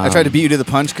 I tried to beat you to the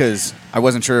punch because I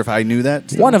wasn't sure if I knew that.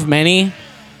 still. One of many,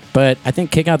 but I think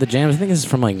Kick Out the Jams, I think this is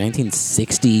from like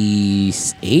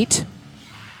 1968.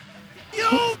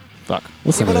 Fuck.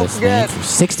 Listen to this, man. From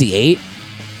 68.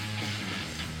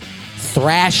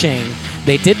 Thrashing.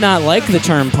 They did not like the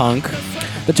term punk.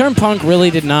 The term punk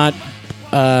really did not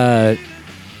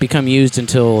become used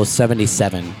until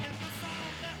 77.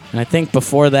 And I think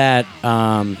before that,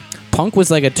 punk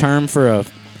was like a term for a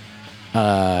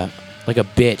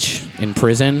bitch in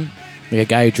prison. Like a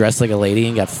guy who dressed like a lady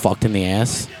and got fucked in the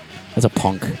ass. That's a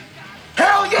punk.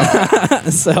 Hell yeah!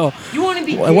 So You want to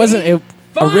be it wasn't. It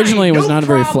Fine, originally was no not a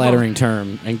very problem. flattering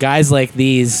term, and guys like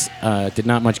these did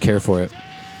not much care for it.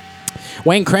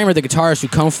 Wayne Kramer, the guitarist who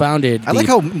co-founded, I like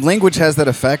how language has that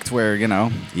effect where,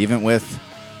 even with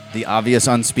the obvious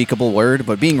unspeakable word,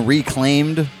 but being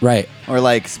reclaimed right. or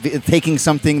like taking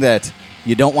something that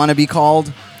you don't want to be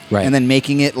called Right. and then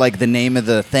making it like the name of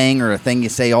the thing or a thing you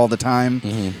say all the time.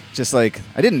 Mm-hmm. Just like,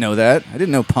 I didn't know that. I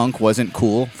didn't know punk wasn't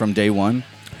cool from day one.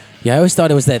 Yeah, I always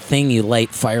thought it was that thing you light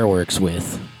fireworks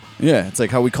with. Yeah, it's like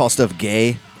how we call stuff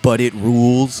gay, but it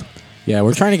rules. Yeah,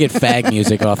 we're trying to get fag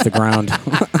music off the ground.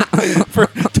 For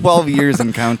 12 years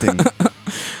and counting.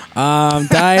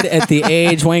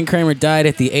 Wayne Kramer died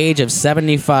at the age of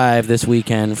 75 this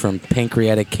weekend from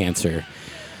pancreatic cancer.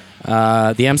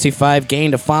 The MC5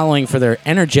 gained a following for their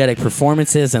energetic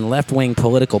performances and left-wing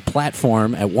political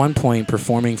platform, at one point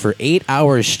performing for 8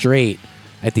 hours straight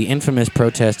at the infamous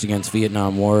protest against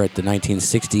Vietnam War at the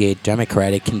 1968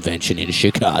 Democratic Convention in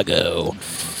Chicago,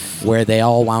 where they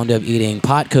all wound up eating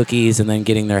pot cookies and then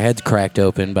getting their heads cracked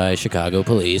open by Chicago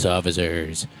police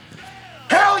officers.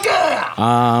 Hell yeah!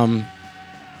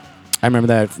 I remember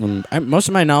that from most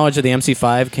of my knowledge of the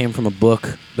MC5 came from a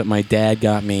book that my dad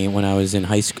got me when I was in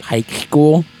high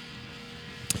school,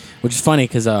 which is funny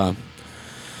because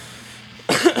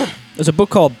there's a book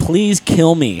called "Please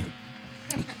Kill Me"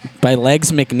 by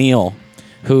Legs McNeil.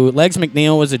 Legs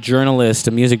McNeil was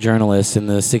a music journalist in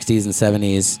the 60s and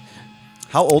 70s.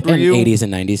 How old were and you? 80s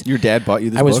and 90s. Your dad bought you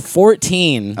this I was book?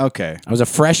 14. Okay. I was a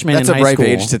freshman That's in a high ripe school.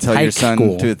 age to tell high your son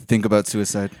school. to think about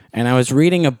suicide. And I was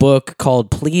reading a book called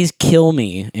 "Please Kill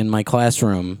Me" in my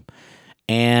classroom,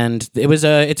 and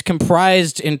it's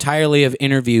comprised entirely of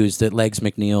interviews that Legs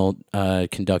McNeil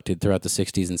conducted throughout the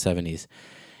 60s and 70s,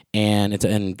 and it's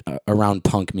around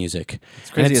punk music. It's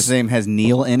crazy his name has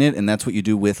Neil in it, and that's what you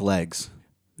do with legs.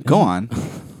 Go on.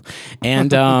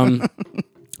 And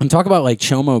and talk about like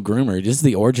Chomo Groomer. This is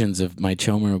the origins of my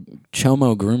Chomo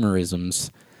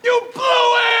Groomerisms. You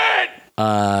blew it!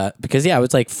 Because I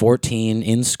was like 14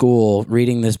 in school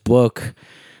reading this book,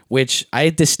 which I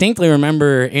distinctly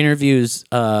remember interviews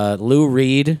Lou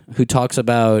Reed, who talks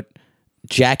about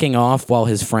jacking off while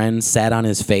his friend sat on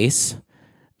his face.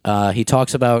 He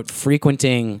talks about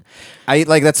frequenting.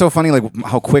 That's so funny, like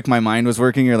how quick my mind was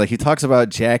working. You're like, he talks about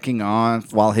jacking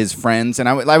off while his friends, and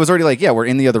I was already like, yeah, we're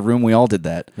in the other room. We all did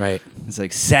that. Right. It's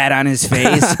like, sat on his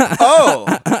face. Oh!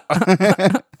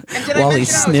 While he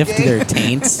sniffed their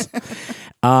taints.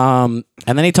 And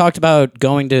then he talked about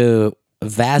going to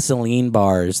Vaseline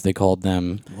bars, they called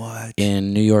them. What?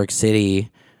 In New York City,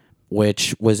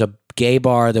 which was a gay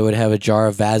bar that would have a jar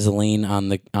of Vaseline on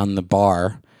the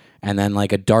bar, and then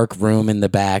like a dark room in the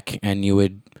back, and you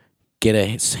would get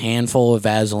a handful of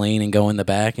Vaseline and go in the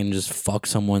back and just fuck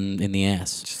someone in the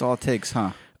ass. Just all it takes, huh?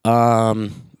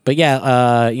 But yeah,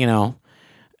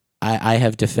 I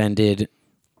have defended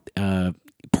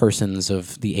persons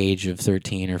of the age of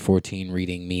 13 or 14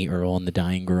 reading Me, Earl, and the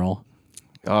Dying Girl.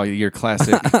 Oh, your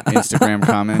classic Instagram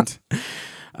comment.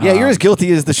 Yeah, you're as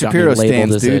guilty as the Shapiro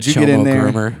stands, dude. You get in there.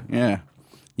 Groomer. Yeah.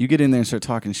 You get in there and start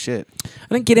talking shit. I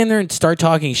didn't get in there and start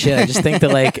talking shit. I just think that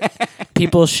like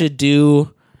people should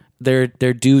do their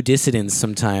due dissidence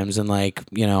sometimes, and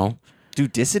Do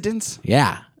dissidents?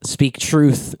 speak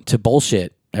truth to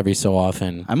bullshit every so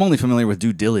often. I'm only familiar with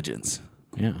due diligence.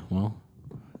 Yeah, well,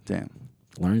 Damn.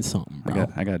 learn something, bro.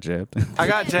 I got jabbed. I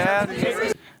got jabbed.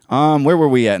 Where were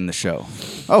we at in the show?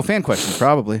 Oh, fan questions,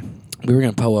 probably. We were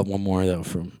gonna pull up one more though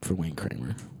for Wayne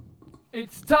Kramer.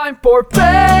 It's time for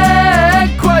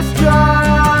fan questions.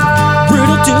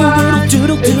 Riddle do,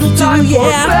 It's time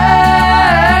for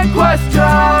fan questions.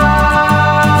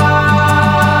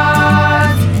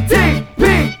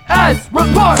 TPS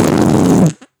report.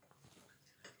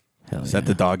 Hell Is yeah. that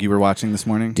the dog you were watching this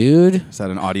morning? Dude, Is that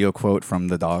an audio quote from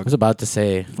the I dog? was about to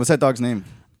say What's that dog's name?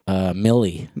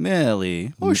 Millie.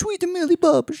 Millie. Oh, sweet Millie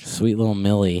Bubs. Sweet little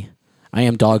Millie. I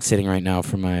am dog sitting right now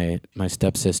for my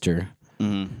stepsister.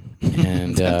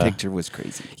 And That picture was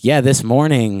crazy. yeah, this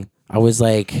morning I was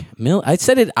like, I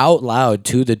said it out loud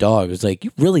to the dog. I was like,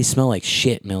 you really smell like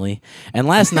shit, Millie. And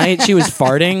last night she was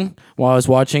farting while I was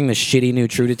watching the shitty new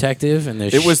True Detective. And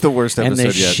It was the worst and the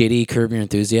episode yet. shitty Curb Your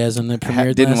Enthusiasm that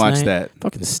premiered didn't last watch night. that.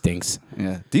 Fucking stinks.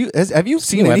 Yeah. Have you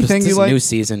seen New anything episode- you this like? new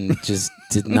season just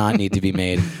did not need to be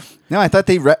made. No, I thought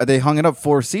they hung it up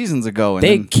 4 seasons ago. And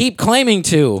They then, keep claiming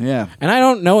to. Yeah. And I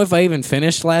don't know if I even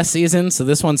finished last season, so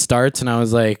this one starts and I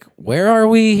was like, where are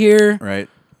we here? right.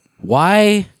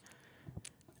 Why?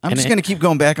 I'm And just it- gonna keep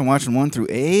going back and watching 1 through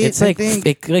 8. It's I like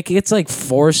think. it's like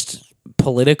forced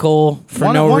political for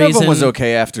one, no one reason. of them was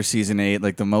okay after season 8,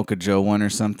 like the Mocha Joe one or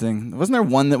something. Wasn't there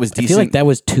one that was I decent? feel like that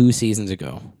was 2 seasons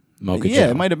ago. Mocha Yeah,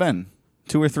 Joe. it might have been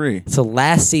 2 or 3. So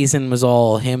last season was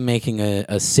all him making a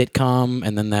sitcom,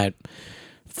 and then that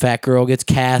fat girl gets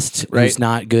cast Right. who's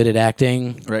not good at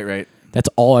acting. Right. That's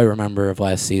all I remember of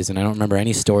last season. I don't remember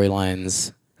any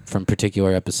storylines from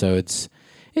particular episodes.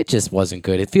 It just wasn't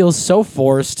good. It feels so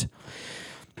forced.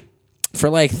 For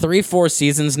like 3-4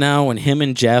 seasons now, when him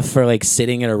and Jeff are like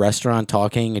sitting at a restaurant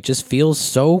talking, it just feels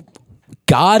so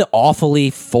god awfully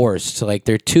forced. Like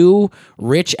they're 2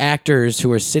 rich actors who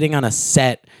are sitting on a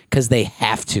set because they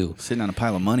have to. Sitting on a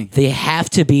pile of money. They have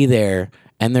to be there,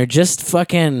 and they're just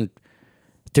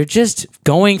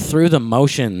going through the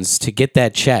motions to get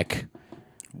that check.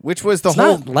 Which was the It's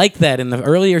whole. not like that in the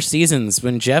earlier seasons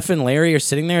when Jeff and Larry are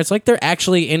sitting there. It's like they're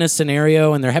actually in a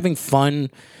scenario and they're having fun.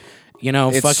 You know,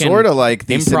 It's fucking sort of like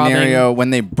the improving. scenario when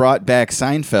they brought back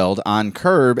Seinfeld on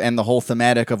Curb and the whole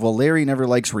thematic of, well, Larry never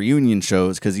likes reunion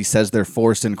shows because he says they're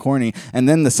forced and corny. And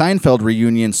then the Seinfeld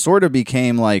reunion sort of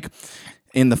became like,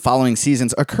 in the following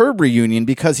seasons, a Curb reunion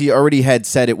because he already had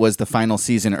said it was the final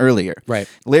season earlier. Right.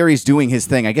 Larry's doing his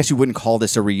thing. I guess you wouldn't call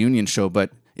this a reunion show,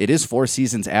 but it is 4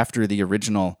 seasons after the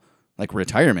original like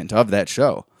retirement of that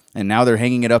show. And now they're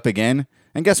hanging it up again.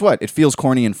 And guess what? It feels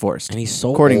corny and forced. And he's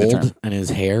so according to old, term. and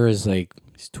his hair is like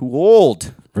He's too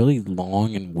old. really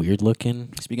long and weird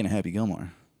looking. Speaking of Happy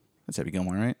Gilmore, that's Happy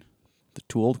Gilmore, right? The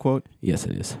too old quote. Yes,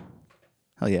 it is.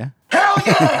 Hell yeah,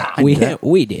 We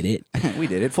did it. we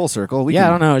did it full circle. We Yeah, I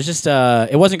can- don't know. It's just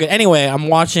it wasn't good. Anyway, I'm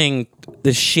watching the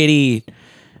shitty.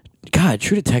 God,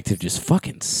 True Detective just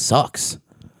fucking sucks.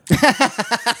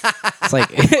 It's like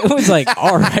it was like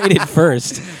all right at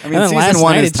first. mean, and then season last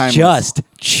 1 night is it's timeless. just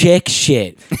chick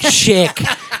shit,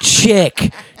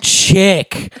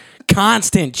 chick,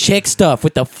 constant chick stuff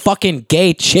with the fucking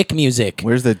gay chick music.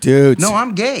 Where's the dudes? No,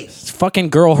 I'm gay. This fucking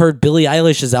girl heard Billie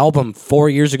Eilish's album 4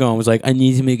 years ago and was like, I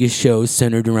need to make a show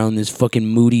centered around this fucking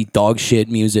moody dog shit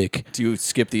music. Do you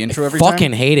skip the intro every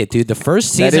Fucking time? hate it, dude. The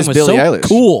first That season is was Billie so Eilish.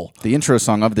 cool. The intro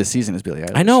song of this season is Billie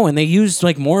Eilish. I know, and they used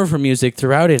like more of her music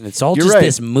throughout it. And it's all You're just right.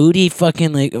 this moody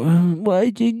fucking like, why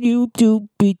did you do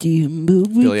Billie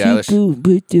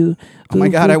Eilish. Oh my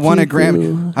god, I won a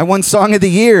Grammy. I won Song of the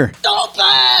Year.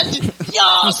 I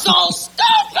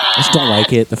just don't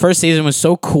like it. The first season was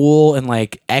so cool and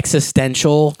like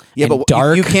existential Yeah, and but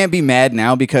dark. You can't be mad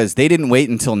now because they didn't wait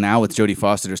until now with Jodie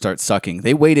Foster to start sucking.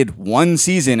 They waited 1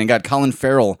 season and got Colin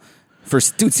Farrell for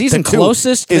the season 2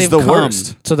 closest is they've the come.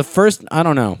 worst. So the first, I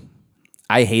don't know.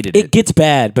 I hated It it. gets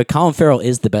bad, but Colin Farrell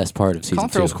is the best part of season 2. Colin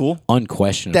Farrell's cool.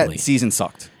 Unquestionably. That season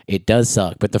sucked. It does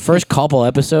suck, but the first couple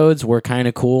episodes were kind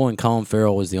of cool, and Colin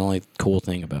Farrell was the only cool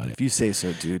thing about it. If you say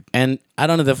so, dude. And I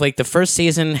don't know, the first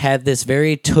season had this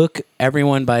took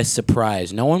everyone by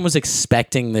surprise. No one was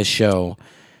expecting this show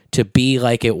to be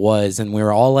like it was, and we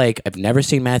were all like, I've never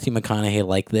seen Matthew McConaughey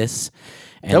like this.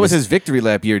 And That was this- his victory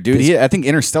lap year, dude. I think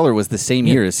Interstellar was the same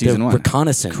year as season the 1.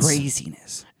 Reconnaissance.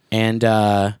 Craziness. And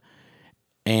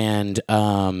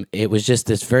it was just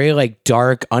this very like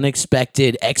dark,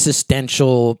 unexpected,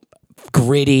 existential,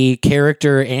 gritty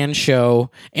character and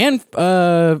show, and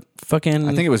fucking.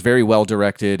 I think it was very well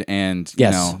directed, and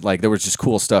Yes. you know, like there was just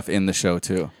cool stuff in the show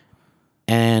too.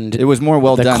 and It was more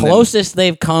well the done. closest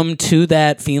they've come to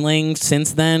that feeling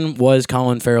since then was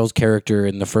Colin Farrell's character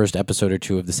in the first episode or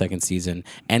 2 of the second season,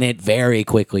 and it very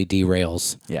quickly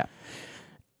derails. Yeah.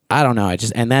 I don't know.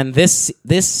 And then this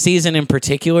season in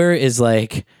particular is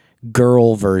like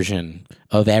girl version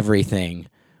of everything,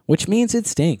 which means it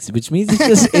stinks. Which means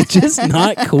it's just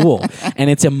not cool, and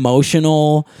it's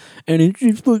emotional, and it's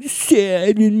just like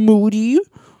sad and moody.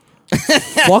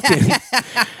 Fucking,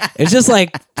 it's just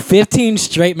like 15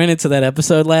 straight minutes of that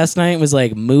episode last night was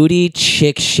like moody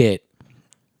chick shit.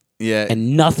 Yeah,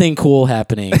 and nothing cool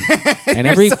happening, and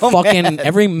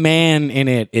every man in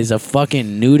it is a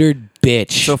fucking neutered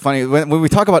bitch. So funny when we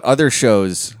talk about other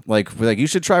shows, like we're like you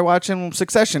should try watching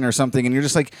Succession or something, and you're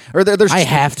just like, or there's I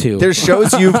have to. There's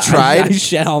shows you've tried, I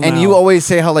shall and now. you always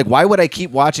say how like why would I keep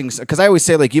watching? Because I always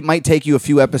say like it might take you a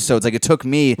few episodes. Like it took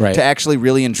me to actually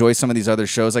really enjoy some of these other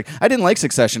shows. Like I didn't like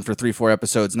Succession for 3-4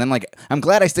 episodes, and then like I'm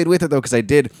glad I stayed with it though because I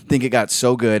did think it got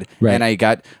so good, and I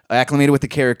got acclimated with the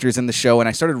characters in the show, and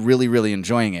I started really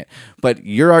enjoying it. But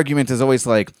your argument is always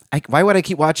like, why would I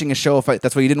keep watching a show if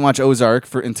that's why you didn't watch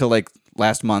Ozark until like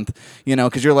last month,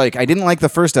 because you're like, I didn't like the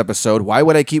first episode. Why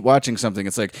would I keep watching something?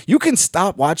 It's like, you can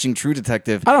stop watching True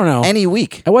Detective. I don't know. Any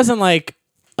week. It wasn't like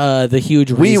the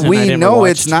huge reason we know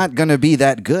it's not going to be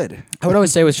that good. I would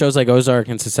always say with shows like Ozark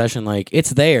and Succession, like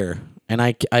it's there, and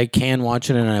I can watch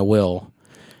it, and I will.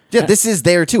 Yeah, this is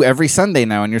there too every Sunday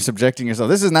now, and you're subjecting yourself.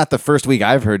 This is not the first week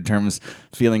I've heard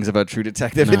feelings about True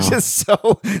Detective. No. It's just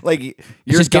so like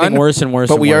you're just getting worse and worse.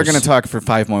 But we worse. are going to talk for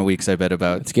 5 more weeks. I bet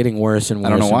about it's getting worse and worse. I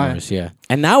don't know why. And worse, yeah,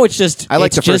 and now it's just I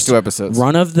like the first 2 episodes.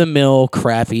 Run of the mill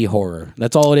crappy horror.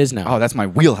 That's all it is now. Oh, that's my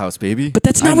wheelhouse, baby. But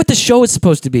that's not what the show is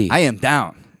supposed to be. I am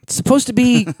down. It's supposed to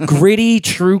be gritty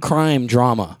true crime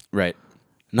drama. Right.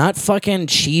 Not fucking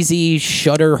cheesy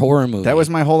Shudder horror movie. That was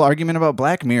my whole argument about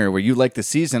Black Mirror, where you liked the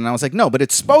season, and I was like, no, but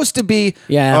it's supposed to be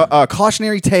a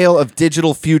cautionary tale of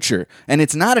digital future, and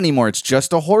it's not anymore. It's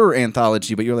just a horror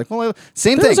anthology. But you're like, well,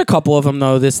 same thing. There's a couple of them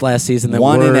though this last season that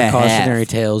were cautionary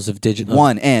tales of digital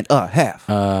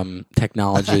 1.5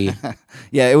 technology.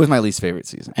 Yeah, it was my least favorite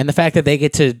season, and the fact that they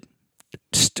get to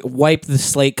wipe the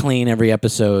slate clean every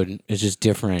episode is just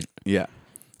different. Yeah.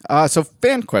 So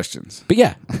fan questions. But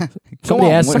yeah,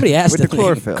 somebody asked with the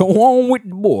chlorophyll. Go on with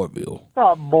the Boyville. What's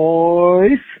up,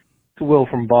 boys? It's Will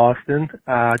from Boston.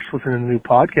 Just listening to the new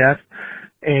podcast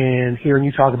and hearing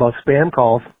you talk about spam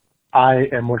calls. I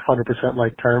am 100%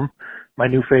 like Term. My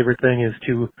new favorite thing is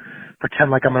to pretend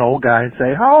like I'm an old guy and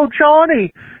say, "Oh,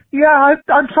 Johnny, yeah,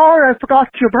 I'm sorry I forgot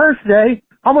your birthday.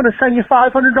 I'm going to send you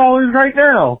 $500 right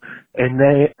now." And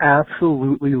they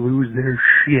absolutely lose their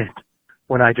shit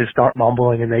when I just start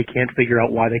mumbling and they can't figure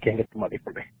out why they can't get the money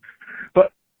from me.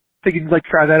 But think you'd like to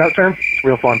try that out, Term? It's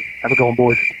real fun. Have a go on,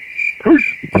 boys. Peace.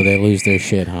 Oh, they lose their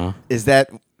shit, huh? Is that?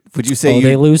 Would you say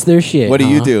they lose their shit? What do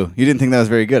you do? You didn't think that was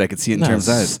very good. I could see it in Term's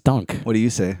eyes. Stunk. What do you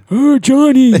say? Oh,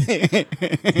 Johnny.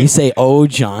 You say, "Oh,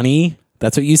 Johnny."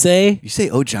 That's what you say? You say,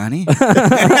 "Oh, Johnny"?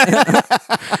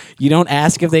 You don't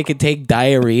ask if they could take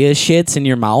diarrhea shits in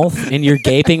your mouth, in your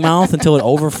gaping mouth, until it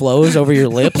overflows over your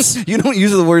lips? You don't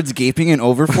use the words gaping and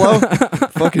overflow?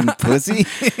 Fucking pussy.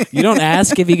 You don't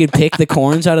ask if you could pick the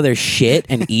corns out of their shit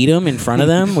and eat them in front of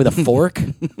them with a fork?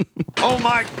 Oh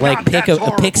my God,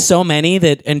 Like pick so many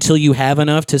that until you have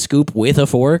enough to scoop with a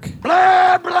fork?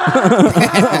 Blah, blah.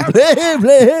 Blah,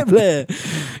 blah, blah.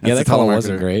 Yeah, that color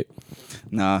wasn't great.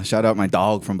 Nah, shout out my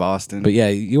dog from Boston. But yeah,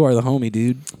 you are the homie,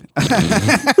 dude.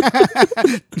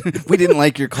 We didn't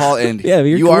like your call, and yeah,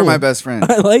 you cool. are my best friend.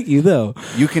 I like you, though.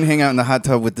 You can hang out in the hot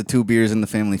tub with the 2 beers and the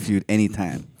Family Feud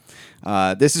anytime.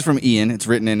 This is from Ian. It's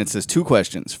written in. It says 2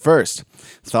 questions. First,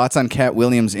 thoughts on Cat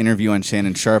Williams' interview on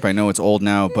Shannon Sharp. I know it's old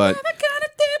now, but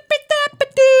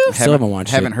Still haven't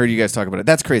watched haven't it. heard you guys talk about it.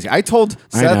 That's crazy. I told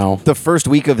Seth the first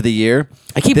week of the year.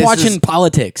 I keep watching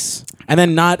politics and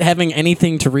then not having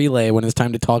anything to relay when it's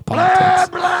time to talk politics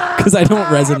because I don't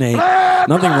resonate.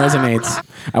 Nothing resonates.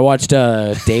 I watched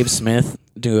Dave Smith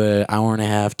do an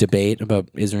hour-and-a-half debate about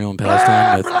Israel and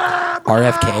Palestine with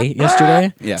RFK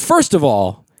yesterday. Yeah. First of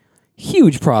all,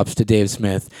 huge props to Dave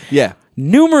Smith. Yeah.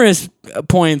 Numerous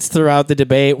points throughout the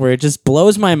debate where it just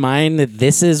blows my mind that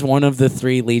this is one of the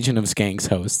 3 Legion of Skanks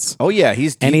hosts. Oh yeah,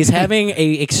 he's having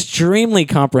a extremely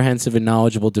comprehensive and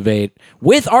knowledgeable debate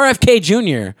with RFK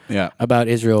Jr. About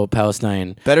Israel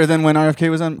Palestine. Better than when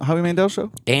RFK was on Howie Mandel's show.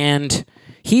 And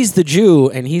he's the Jew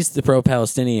and he's the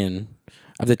pro-Palestinian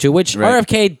of the two, which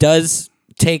RFK does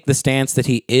take the stance that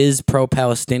he is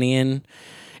pro-Palestinian.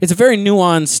 It's a very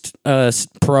nuanced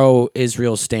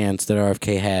pro-Israel stance that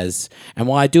RFK has. And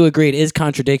while I do agree it is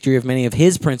contradictory of many of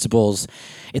his principles,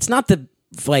 it's not the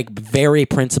very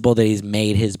principle that he's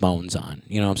made his bones on.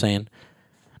 You know what I'm saying?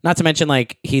 Not to mention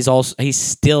he's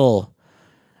still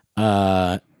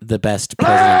the best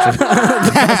presidential.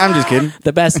 I'm just kidding.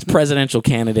 The best presidential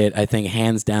candidate, I think,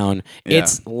 hands down. Yeah.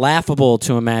 It's laughable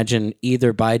to imagine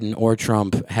either Biden or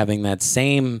Trump having that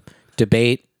same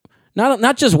debate.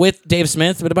 Not just with Dave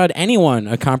Smith, but about anyone,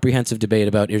 a comprehensive debate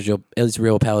about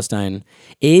Israel, Palestine,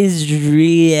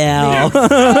 Israel.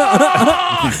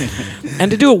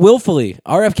 And to do it willfully.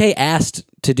 RFK asked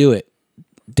to do it.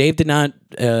 Dave did not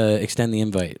extend the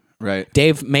invite. Right.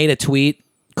 Dave made a tweet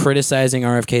criticizing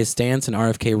RFK's stance, and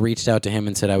RFK reached out to him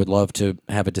and said, I would love to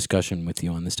have a discussion with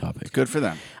you on this topic. Good for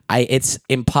them. It's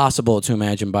impossible to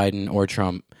imagine Biden or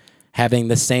Trump having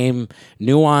the same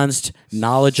nuanced,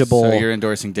 knowledgeable So you're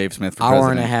endorsing Dave Smith for hour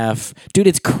president. and a half. Dude,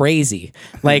 it's crazy.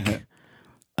 Like,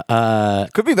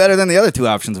 Could be better than the other two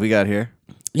options we got here.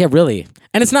 yeah, really.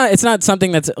 And it's not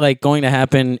something that's like going to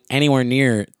happen anywhere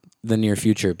near the near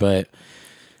future, but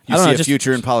You I don't see know, a just-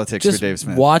 future in politics for just Dave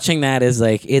Smith. watching that is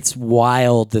like, it's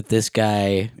wild that this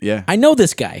guy, Yeah. I know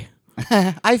this guy.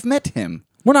 I've met him.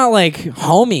 We're not like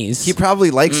homies. He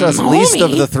probably likes us least of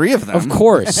Homie? the three of them. Of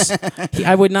course.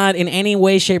 I would not in any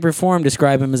way, shape, or form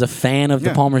describe him as a fan of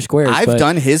the Palmer Squares. I've but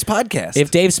done his podcast.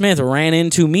 if Dave Smith ran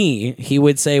into me, he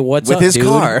would say, "What's with up, his dude?"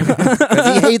 car.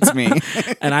 'Cause he hates me.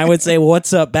 And I would say,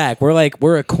 "What's up?" back.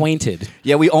 We're acquainted.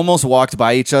 Yeah, we almost walked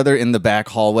by each other in the back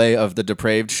hallway of the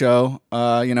Depraved show.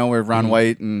 Where Ron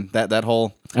White and that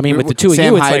whole. I mean, with the two of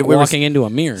Sam you, it's Hyde, like we were walking into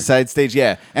a mirror. side stage.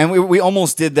 Yeah, and we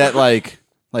almost did that like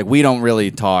we don't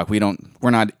really talk. We're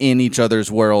not in each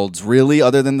other's worlds really,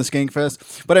 other than the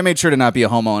Skankfest. But I made sure to not be a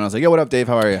homo, and I was like, "Yo, what up, Dave?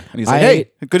 How are you?" And he's like,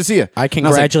 "Hey, good to see you." I And was like,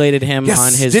 congratulated him "Yes,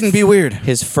 on his didn't be weird."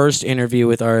 his first interview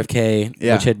with RFK,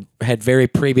 Yeah. which had very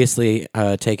previously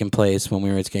taken place when we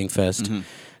were at Skankfest. Mm-hmm.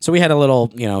 So we had a little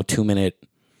 2-minute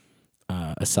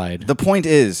aside. The point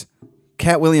is,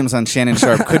 Cat Williams on Shannon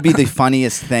Sharp could be the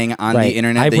funniest thing on the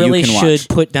internet I that really you can should watch.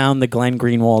 put down the Glenn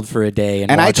Greenwald for a day and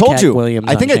And I watch told Cat you, Williams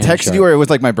I think on I Shannon texted Sharp. you, or it was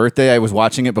like my birthday. I was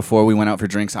watching it before we went out for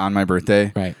drinks on my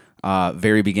birthday. Right.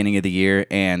 Very beginning of the year.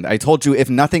 And I told you, if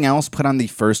nothing else, put on the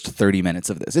first 30 minutes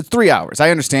of this. It's 3 hours.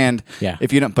 I understand Yeah.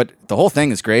 if you don't, but the whole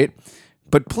thing is great.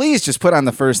 But please just put on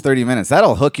the first 30 minutes.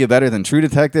 That'll hook you better than True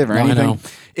Detective or No, I anything. know.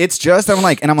 It's just, I'm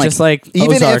like, just like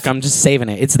even Ozark, if, I'm just saving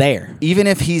it. It's there. even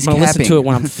if he's I'm gonna capping, listen to it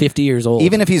when I'm 50 years old.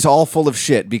 even if he's all full of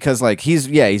shit, because like he's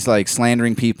like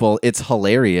slandering people. It's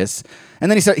hilarious. And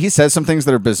then he says some things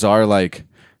that are bizarre. Like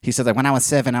he said, like when I was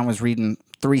 7, I was reading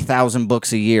 3,000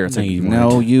 books a year. It's No, like, you no,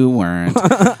 weren't. you weren't.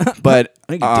 But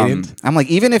No, you didn't. I'm like,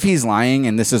 even if he's lying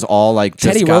and this is all like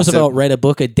just Teddy gossip, Roosevelt read a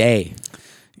book a day,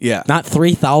 yeah, not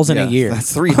 3,000 yeah, a year.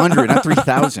 That's 300, not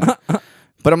 3,000.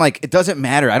 But I'm like, it doesn't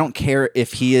matter. I don't care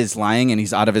if he is lying and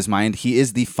he's out of his mind. He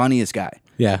is the funniest guy.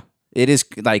 Yeah. It is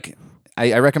like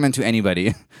I recommend to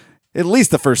anybody at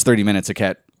least the first 30 minutes of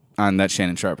Cat on that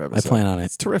Shannon Sharp episode. I plan on it.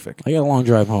 It's terrific. I got a long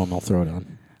drive home. I'll throw it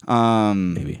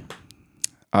on. Maybe.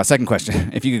 Second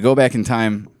question: if you could go back in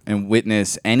time and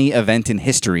witness any event in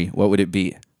history, what would it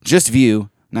be? Just view,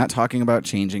 not talking about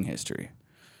changing history.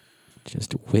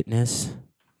 Just witness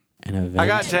an event I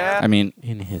got Tab. I mean,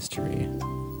 in history.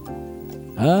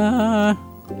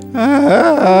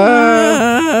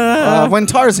 when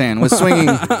Tarzan was swinging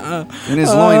in his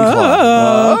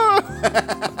loincloth.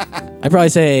 I'd probably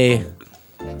say,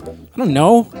 I don't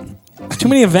know. There's too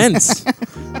many events.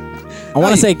 I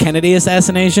want to say Kennedy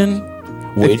assassination.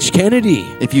 Which Kennedy?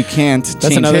 If you can't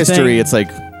change another history, thing. it's like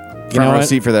You front know row what?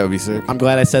 seat for that would be sick. I'm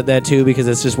glad I said that too because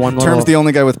it's just one little Term's the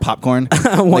only guy with popcorn.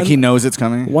 Like he knows it's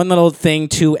coming. one little thing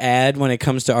to add when it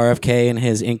comes to RFK and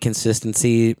his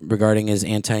inconsistency regarding his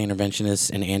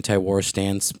anti-interventionist and anti-war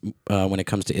stance when it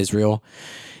comes to Israel.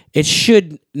 It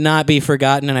should not be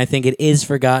forgotten, and I think it is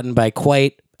forgotten by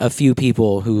quite a few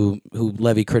people who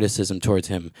levy criticism towards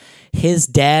him. His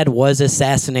dad was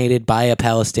assassinated by a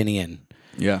Palestinian.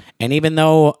 Yeah. And even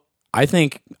though I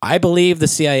believe the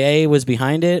CIA was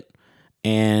behind it,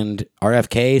 and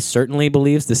RFK certainly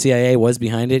believes the CIA was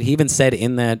behind it. He even said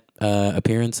in that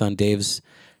appearance on Dave's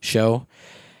show,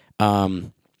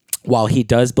 while he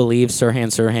does believe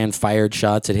Sirhan fired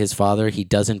shots at his father, he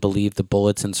doesn't believe the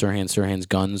bullets in Sirhan's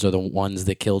guns are the ones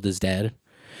that killed his dad.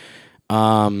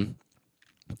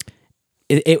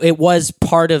 It was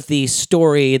part of the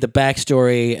story, the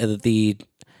backstory, the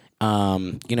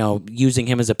using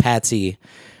him as a patsy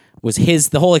was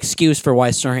the whole excuse for why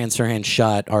Sirhan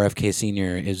shot RFK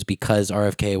Sr. is because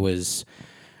RFK was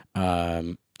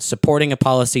supporting a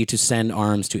policy to send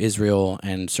arms to Israel,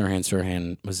 and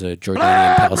Sirhan was a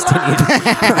Jordanian Palestinian.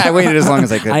 I waited as long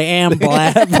as I could. I am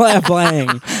blah-blah-blang.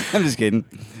 I'm just kidding.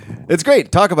 It's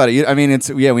great. Talk about it. I mean,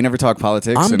 we never talk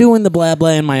politics. I'm and- doing the blah-blah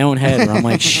in my own head where I'm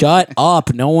like, shut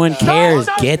up. No one cares.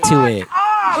 Get to it.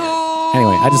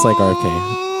 Anyway, I just like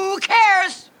RFK. Who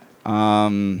cares?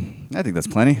 I think that's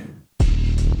plenty.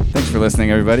 Thanks for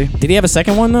listening, everybody. Did he have a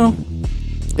second one, though?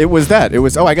 It was that. It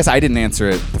was, I guess I didn't answer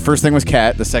it. The first thing was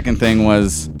cat. The second thing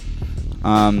was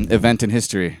event in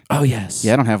history. Oh, yes.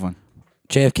 Yeah, I don't have one.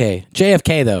 JFK.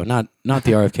 JFK, though, not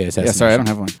the RFK assassination. Yeah, sorry, I don't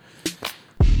have one.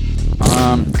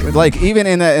 Like, even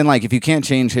in like, if you can't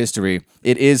change history,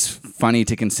 it is funny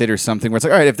to consider something where it's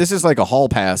like, all right, if this is like a hall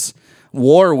pass,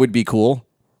 war would be cool.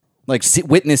 Like,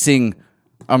 witnessing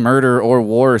a murder or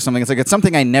war or something. It's like, it's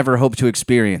something I never hope to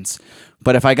experience.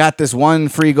 But if I got this one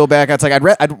free go back, it's like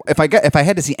if I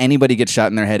had to see anybody get shot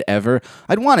in their head ever,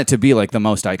 I'd want it to be like the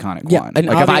most iconic one. And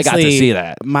like if I got to see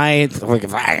that, my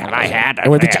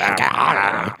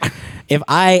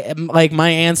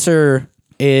answer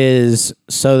is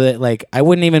so that like I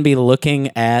wouldn't even be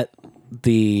looking at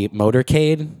the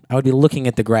motorcade. I would be looking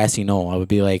at the grassy knoll. I would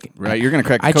be like, right, you're gonna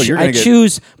crack the I code. You're gonna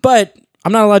choose, but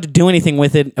I'm not allowed to do anything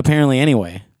with it apparently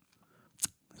anyway.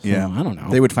 Yeah, I don't know.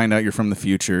 They would find out you're from the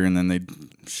future, and then they'd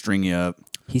string you up.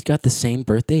 He's got the same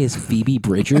birthday as Phoebe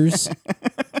Bridgers.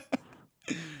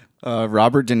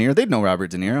 Robert De Niro. They'd know Robert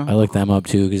De Niro. I looked them up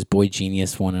too because Boy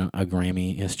Genius won a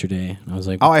Grammy yesterday. I was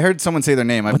like, oh, I heard someone say their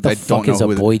name. What the fuck is a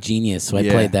Boy Genius? So I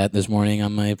Yeah. played that this morning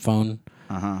on my phone.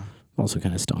 Uh-huh. Also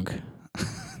kind of stunk.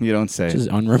 You don't say. Which is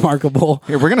unremarkable.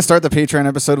 Here, we're gonna start the Patreon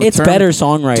episode with It's better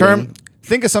songwriting.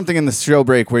 Think of something in the show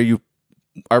break where you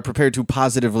are prepared to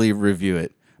positively review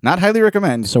it. Not highly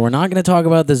recommend. So we're not going to talk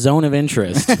about the zone of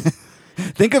interest.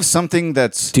 Think of something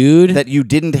that's Dude, that you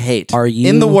didn't hate are you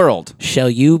in the world. Shall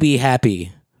you be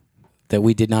happy that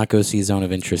we did not go see Zone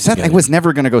of Interest Seth, I together? was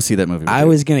never going to go see that movie. I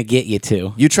was going to get you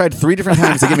to. You tried 3 different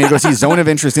times to get me to go see Zone of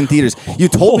Interest in theaters. You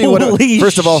told me what. Holy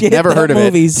First of all, shit, never that heard of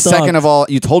it. movie sucked. Second of all,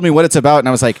 you told me what it's about, and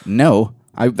I was like, no,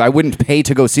 I wouldn't pay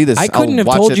to go see this. I couldn't I'll have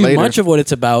watch told it you later. much of what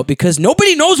it's about because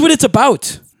nobody knows what it's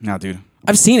about. No, dude.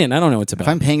 I've seen it. And I don't know what it's about. If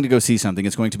I'm paying to go see something,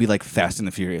 it's going to be like Fast and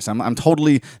the Furious. I'm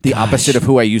totally the opposite of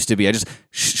who I used to be. I just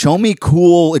show me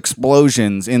cool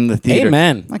explosions in the theater.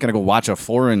 Amen. I'm not gonna go watch a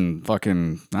foreign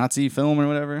fucking Nazi film or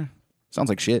whatever. Sounds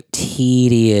like shit.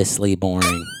 Tediously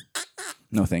boring.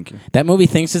 No, thank you. That movie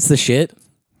thinks it's the shit.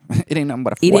 It ain't nothing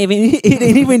but a It foot.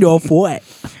 ain't even no what.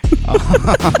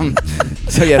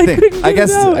 So yeah, I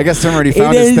guess Tim already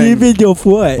found his It ain't thing. even no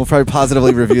what. We'll probably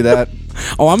positively review that.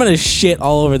 Oh, I'm gonna shit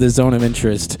all over the Zone of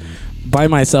Interest by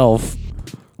myself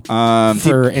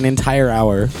for an entire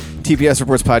hour. TPS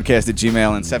Reports Podcast at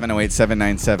Gmail and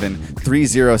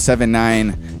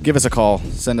 708-797-3079. Give us a call.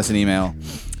 Send us an email.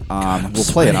 We'll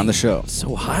play it on the show. It's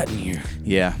so hot in here.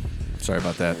 Yeah. Sorry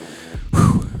about that.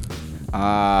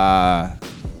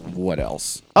 What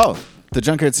else? Oh, the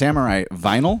Junkyard Samurai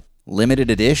vinyl, limited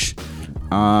edition.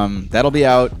 That'll be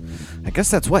out. I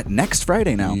guess that's what, next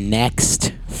Friday now.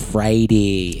 Next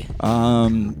Friday.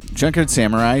 Junkyard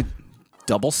Samurai,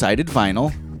 double-sided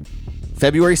vinyl,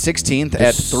 February 16th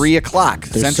at 3 o'clock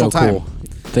Central Time. Cool.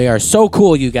 They are so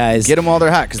cool, you guys. Get them while they're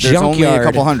hot, because there's only a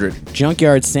couple hundred.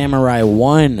 Junkyard Samurai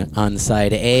 1 on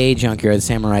side A, Junkyard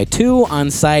Samurai 2 on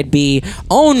side B.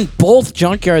 Own both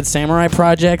Junkyard Samurai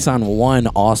projects on one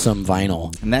awesome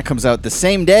vinyl. And that comes out the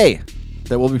same day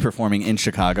that we'll be performing in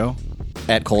Chicago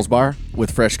at Cole's Bar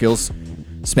with Fresh Skills,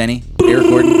 Spenny, Eric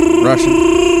Gordon, Russian.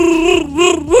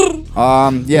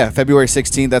 Yeah, February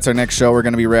 16th, that's our next show. We're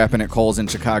going to be rapping at Cole's in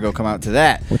Chicago. Come out to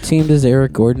that. What team does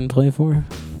Eric Gordon play for?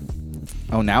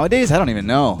 Oh, nowadays? I don't even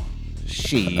know.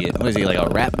 Shit. What is he, like a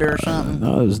Raptor or something?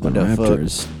 No, it was the What the fuck?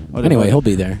 Raptors. What Anyway, the- he'll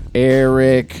be there.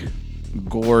 Eric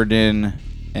Gordon,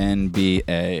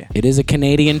 NBA. It is a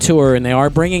Canadian tour, and they are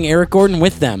bringing Eric Gordon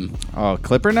with them. Oh,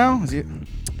 Clipper now? Is he? All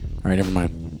right, never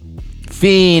mind.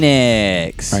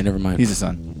 Phoenix. All right, never mind. He's a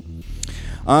son.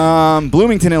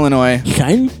 Bloomington, Illinois.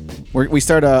 We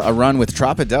start a run with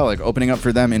Tropidelic, opening up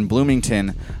for them in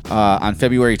Bloomington on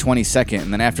February 22nd.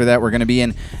 And then after that, we're going to be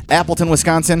in Appleton,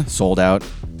 Wisconsin, sold out.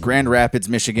 Grand Rapids,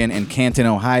 Michigan, and Canton,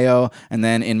 Ohio. And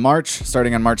then in March,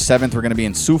 starting on March 7th, we're going to be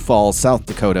in Sioux Falls, South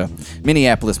Dakota,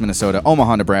 Minneapolis, Minnesota,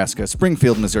 Omaha, Nebraska,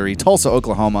 Springfield, Missouri, Tulsa,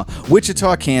 Oklahoma,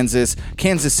 Wichita, Kansas,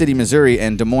 Kansas City, Missouri,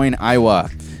 and Des Moines, Iowa.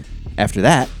 After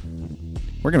that,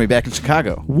 we're going to be back in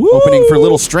Chicago, opening for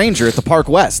Little Stranger at the Park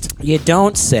West. You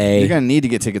don't say. You're going to need to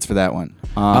get tickets for that one.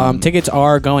 Tickets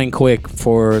are going quick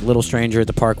for Little Stranger at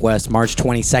the Park West, March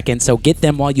 22nd, so get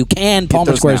them while you can,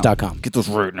 palmersquares.com. Get those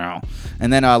right now.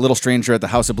 And then Little Stranger at the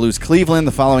House of Blues, Cleveland,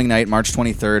 the following night, March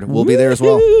 23rd. We'll be there as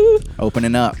well,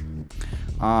 opening up.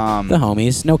 The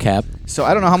homies, no cap. So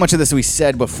I don't know how much of this we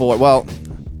said before. Well,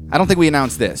 I don't think we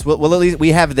announced this. Well, at least we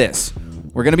have this.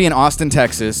 We're going to be in Austin,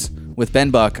 Texas, with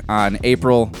Ben Buck on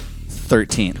April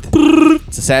 13th.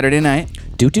 It's a Saturday night.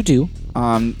 Do.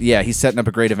 Yeah, he's setting up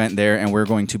a great event there, and we're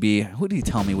going to be. Who did he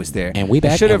tell me was there? And we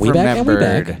back. I should have and we back, and we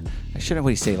remembered. back. I should have. What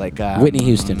do you say? Like Whitney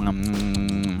Houston.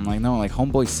 Like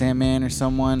Homeboy Sandman or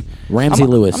someone. Ramsey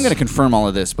Lewis. I'm going to confirm all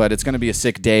of this, but it's going to be a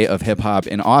sick day of hip hop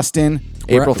in Austin,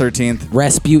 April 13th.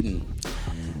 Rasputin.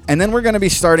 And then we're going to be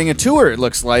starting a tour. It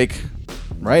looks like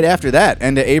right after that,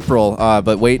 end of April.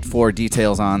 But wait for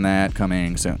details on that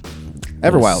coming soon.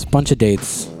 Everwild.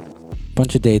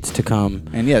 Bunch of dates to come.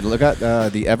 And yeah, look at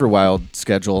the Everwild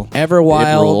schedule.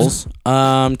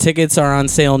 Everwild. Tickets are on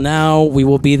sale now. We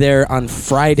will be there on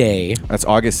Friday. That's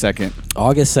August 2nd.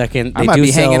 August 2nd. I might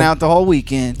be hanging out the whole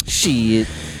weekend. Shit.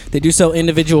 They do sell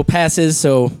individual passes,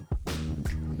 so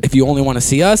if you only want to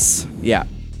see us, yeah,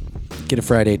 get a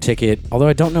Friday ticket. Although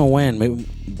I don't know when. Maybe,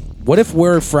 what if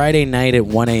we're Friday night at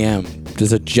 1 a.m.?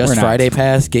 Does a Just Friday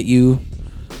pass get you...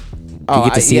 Do you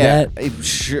get to see that?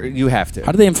 Sure, you have to.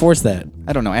 How do they enforce that?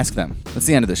 I don't know. Ask them. That's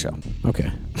the end of the show.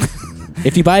 Okay.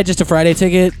 If you buy just a Friday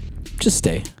ticket, just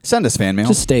stay. Send us fan mail.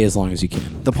 Just stay as long as you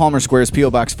can. The Palmer Squares,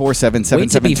 P.O. Box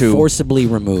 47772. Wait to be forcibly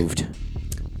removed.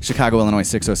 Chicago, Illinois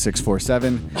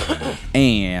 60647.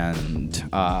 And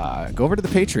go over to the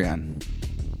Patreon.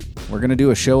 We're going to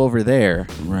do a show over there.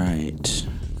 Right.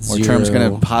 Where Term's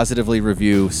going to positively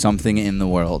review something in the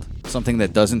world. Something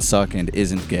that doesn't suck and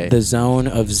isn't gay. The zone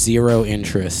of zero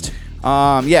interest.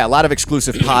 Yeah, a lot of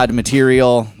exclusive pod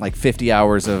material, like 50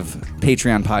 hours of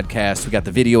Patreon podcasts. We got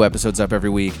the video episodes up every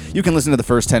week. You can listen to the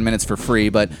first 10 minutes for free,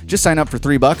 but just sign up for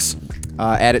 $3.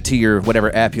 Add it to your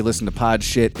whatever app you listen to pod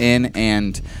shit in,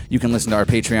 and you can listen to our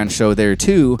Patreon show there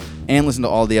too, and listen to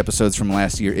all the episodes from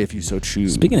last year if you so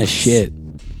choose. Speaking of shit,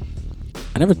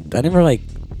 I never like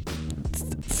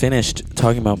finished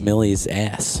talking about Millie's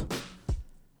ass.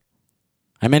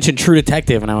 I mentioned True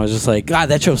Detective, and I was just like, God,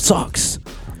 that show sucks.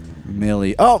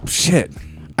 Millie. Oh, shit.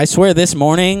 I swear this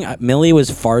morning, Millie was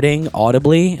farting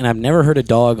audibly, and I've never heard a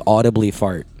dog audibly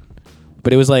fart.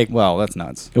 But it was like... Well, that's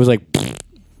nuts. It was like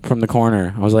from the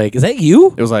corner. I was like, is that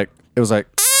you? It was like... There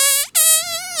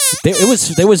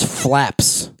was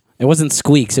flaps. It wasn't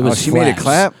squeaks. It was she flaps. made it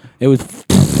clap? It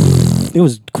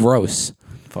was gross.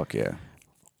 Fuck yeah.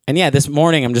 And yeah, this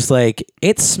morning I'm just like,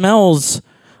 it smells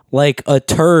like a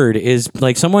turd is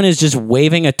like someone is just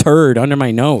waving a turd under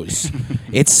my nose.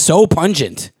 It's so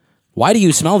pungent. Why do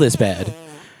you smell this bad?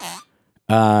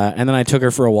 And then I took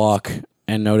her for a walk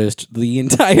and noticed the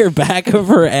entire back of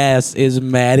her ass is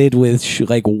matted with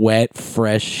like wet,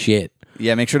 fresh shit.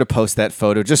 Yeah, make sure to post that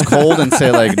photo. Just cold and say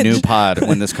like new pod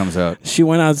when this comes out. She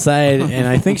went outside and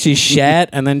I think she shat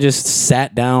and then just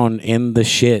sat down in the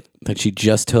shit that she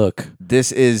just took.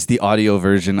 This is the audio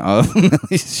version of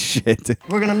Millie's shit.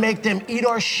 We're gonna make them eat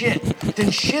our shit,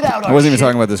 then shit out our shit. I wasn't even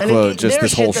talking about this and quote, eat just their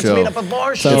this whole shit show. That's made up of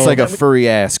our So shit. it's like a furry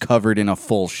ass covered in a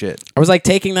full shit. I was like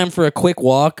taking them for a quick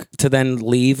walk to then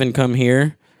leave and come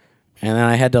here. And then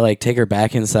I had to like take her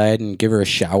back inside and give her a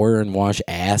shower and wash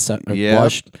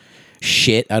wash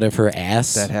shit out of her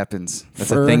ass. That happens.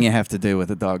 That's a thing you have to do with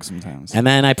a dog sometimes. And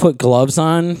then I put gloves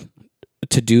on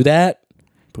to do that.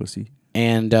 Pussy.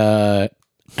 And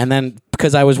then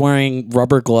because I was wearing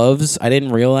rubber gloves, I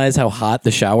didn't realize how hot the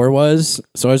shower was.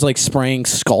 So I was like spraying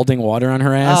scalding water on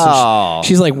her ass. Oh.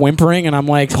 She's like whimpering, and I'm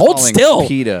like, hold Calling still.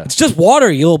 PETA. It's just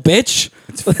water, you little bitch.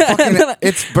 It's fucking,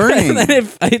 it's burning. And then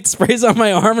it sprays on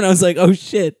my arm, and I was like, oh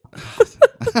shit.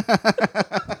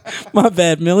 My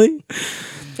bad, Millie.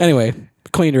 Anyway,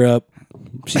 cleaned her up.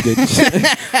 She good.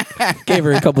 Gave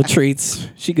her a couple treats.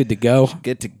 She good to go.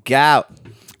 Good to go.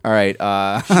 All right.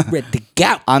 Ready to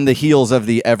go. On the heels of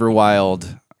the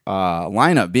Everwild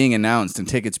lineup being announced and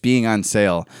tickets being on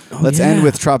sale, let's end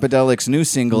with Tropidelic's new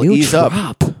single, Ease Up.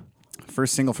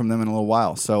 First single from them in a little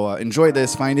while. So enjoy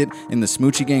this. Find it in the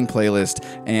Smoochie Gang playlist.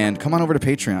 And come on over to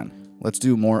Patreon. Let's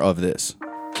do more of this.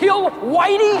 Kill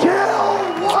Whitey!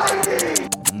 Kill Whitey!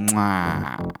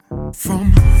 Mwah.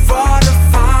 From 4 to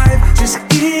 5, just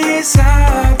ease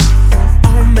up.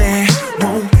 Oh man,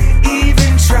 won't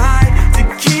even try to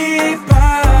keep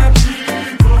up.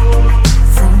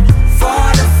 From 4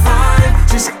 to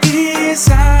 5, just ease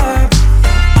up.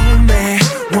 Oh man,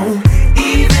 won't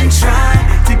even try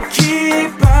to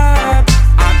keep up.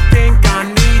 I think I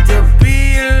need to be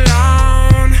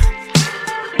alone,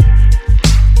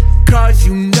 'cause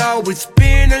you know it's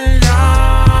been a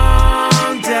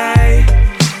long day,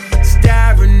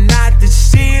 staring at the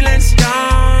ceiling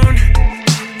stone.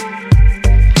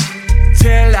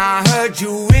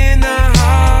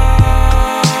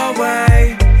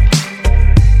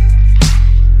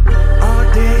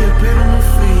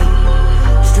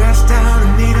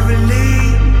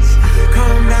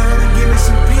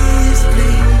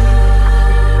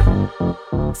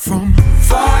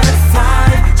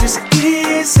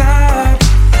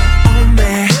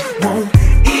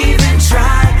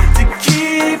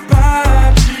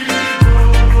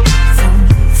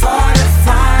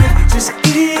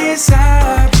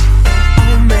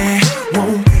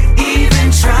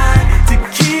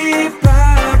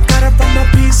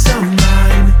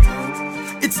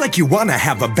 like you wanna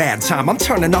have a bad time. I'm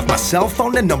turning off my cell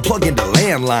phone and unplugging the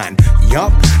landline.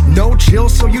 Yup, no chill,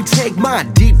 so you take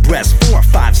mine. Deep breaths, 4,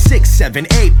 5, 6, 7,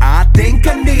 8. I think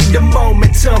I need a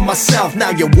moment to myself. Now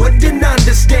you wouldn't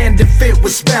understand if it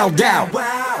was spelled out.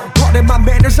 Pardon my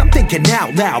manners, I'm thinking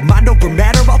out loud. Mind over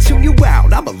matter, I'll tune you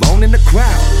out. I'm alone in the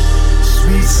crowd.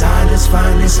 Sweet silence,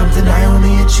 finally something I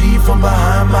only achieve from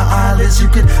behind my eyelids. You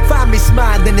can find me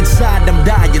smiling inside, I'm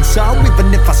dying. So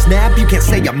even if I snap, you can't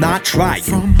say I'm not trying.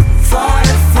 From far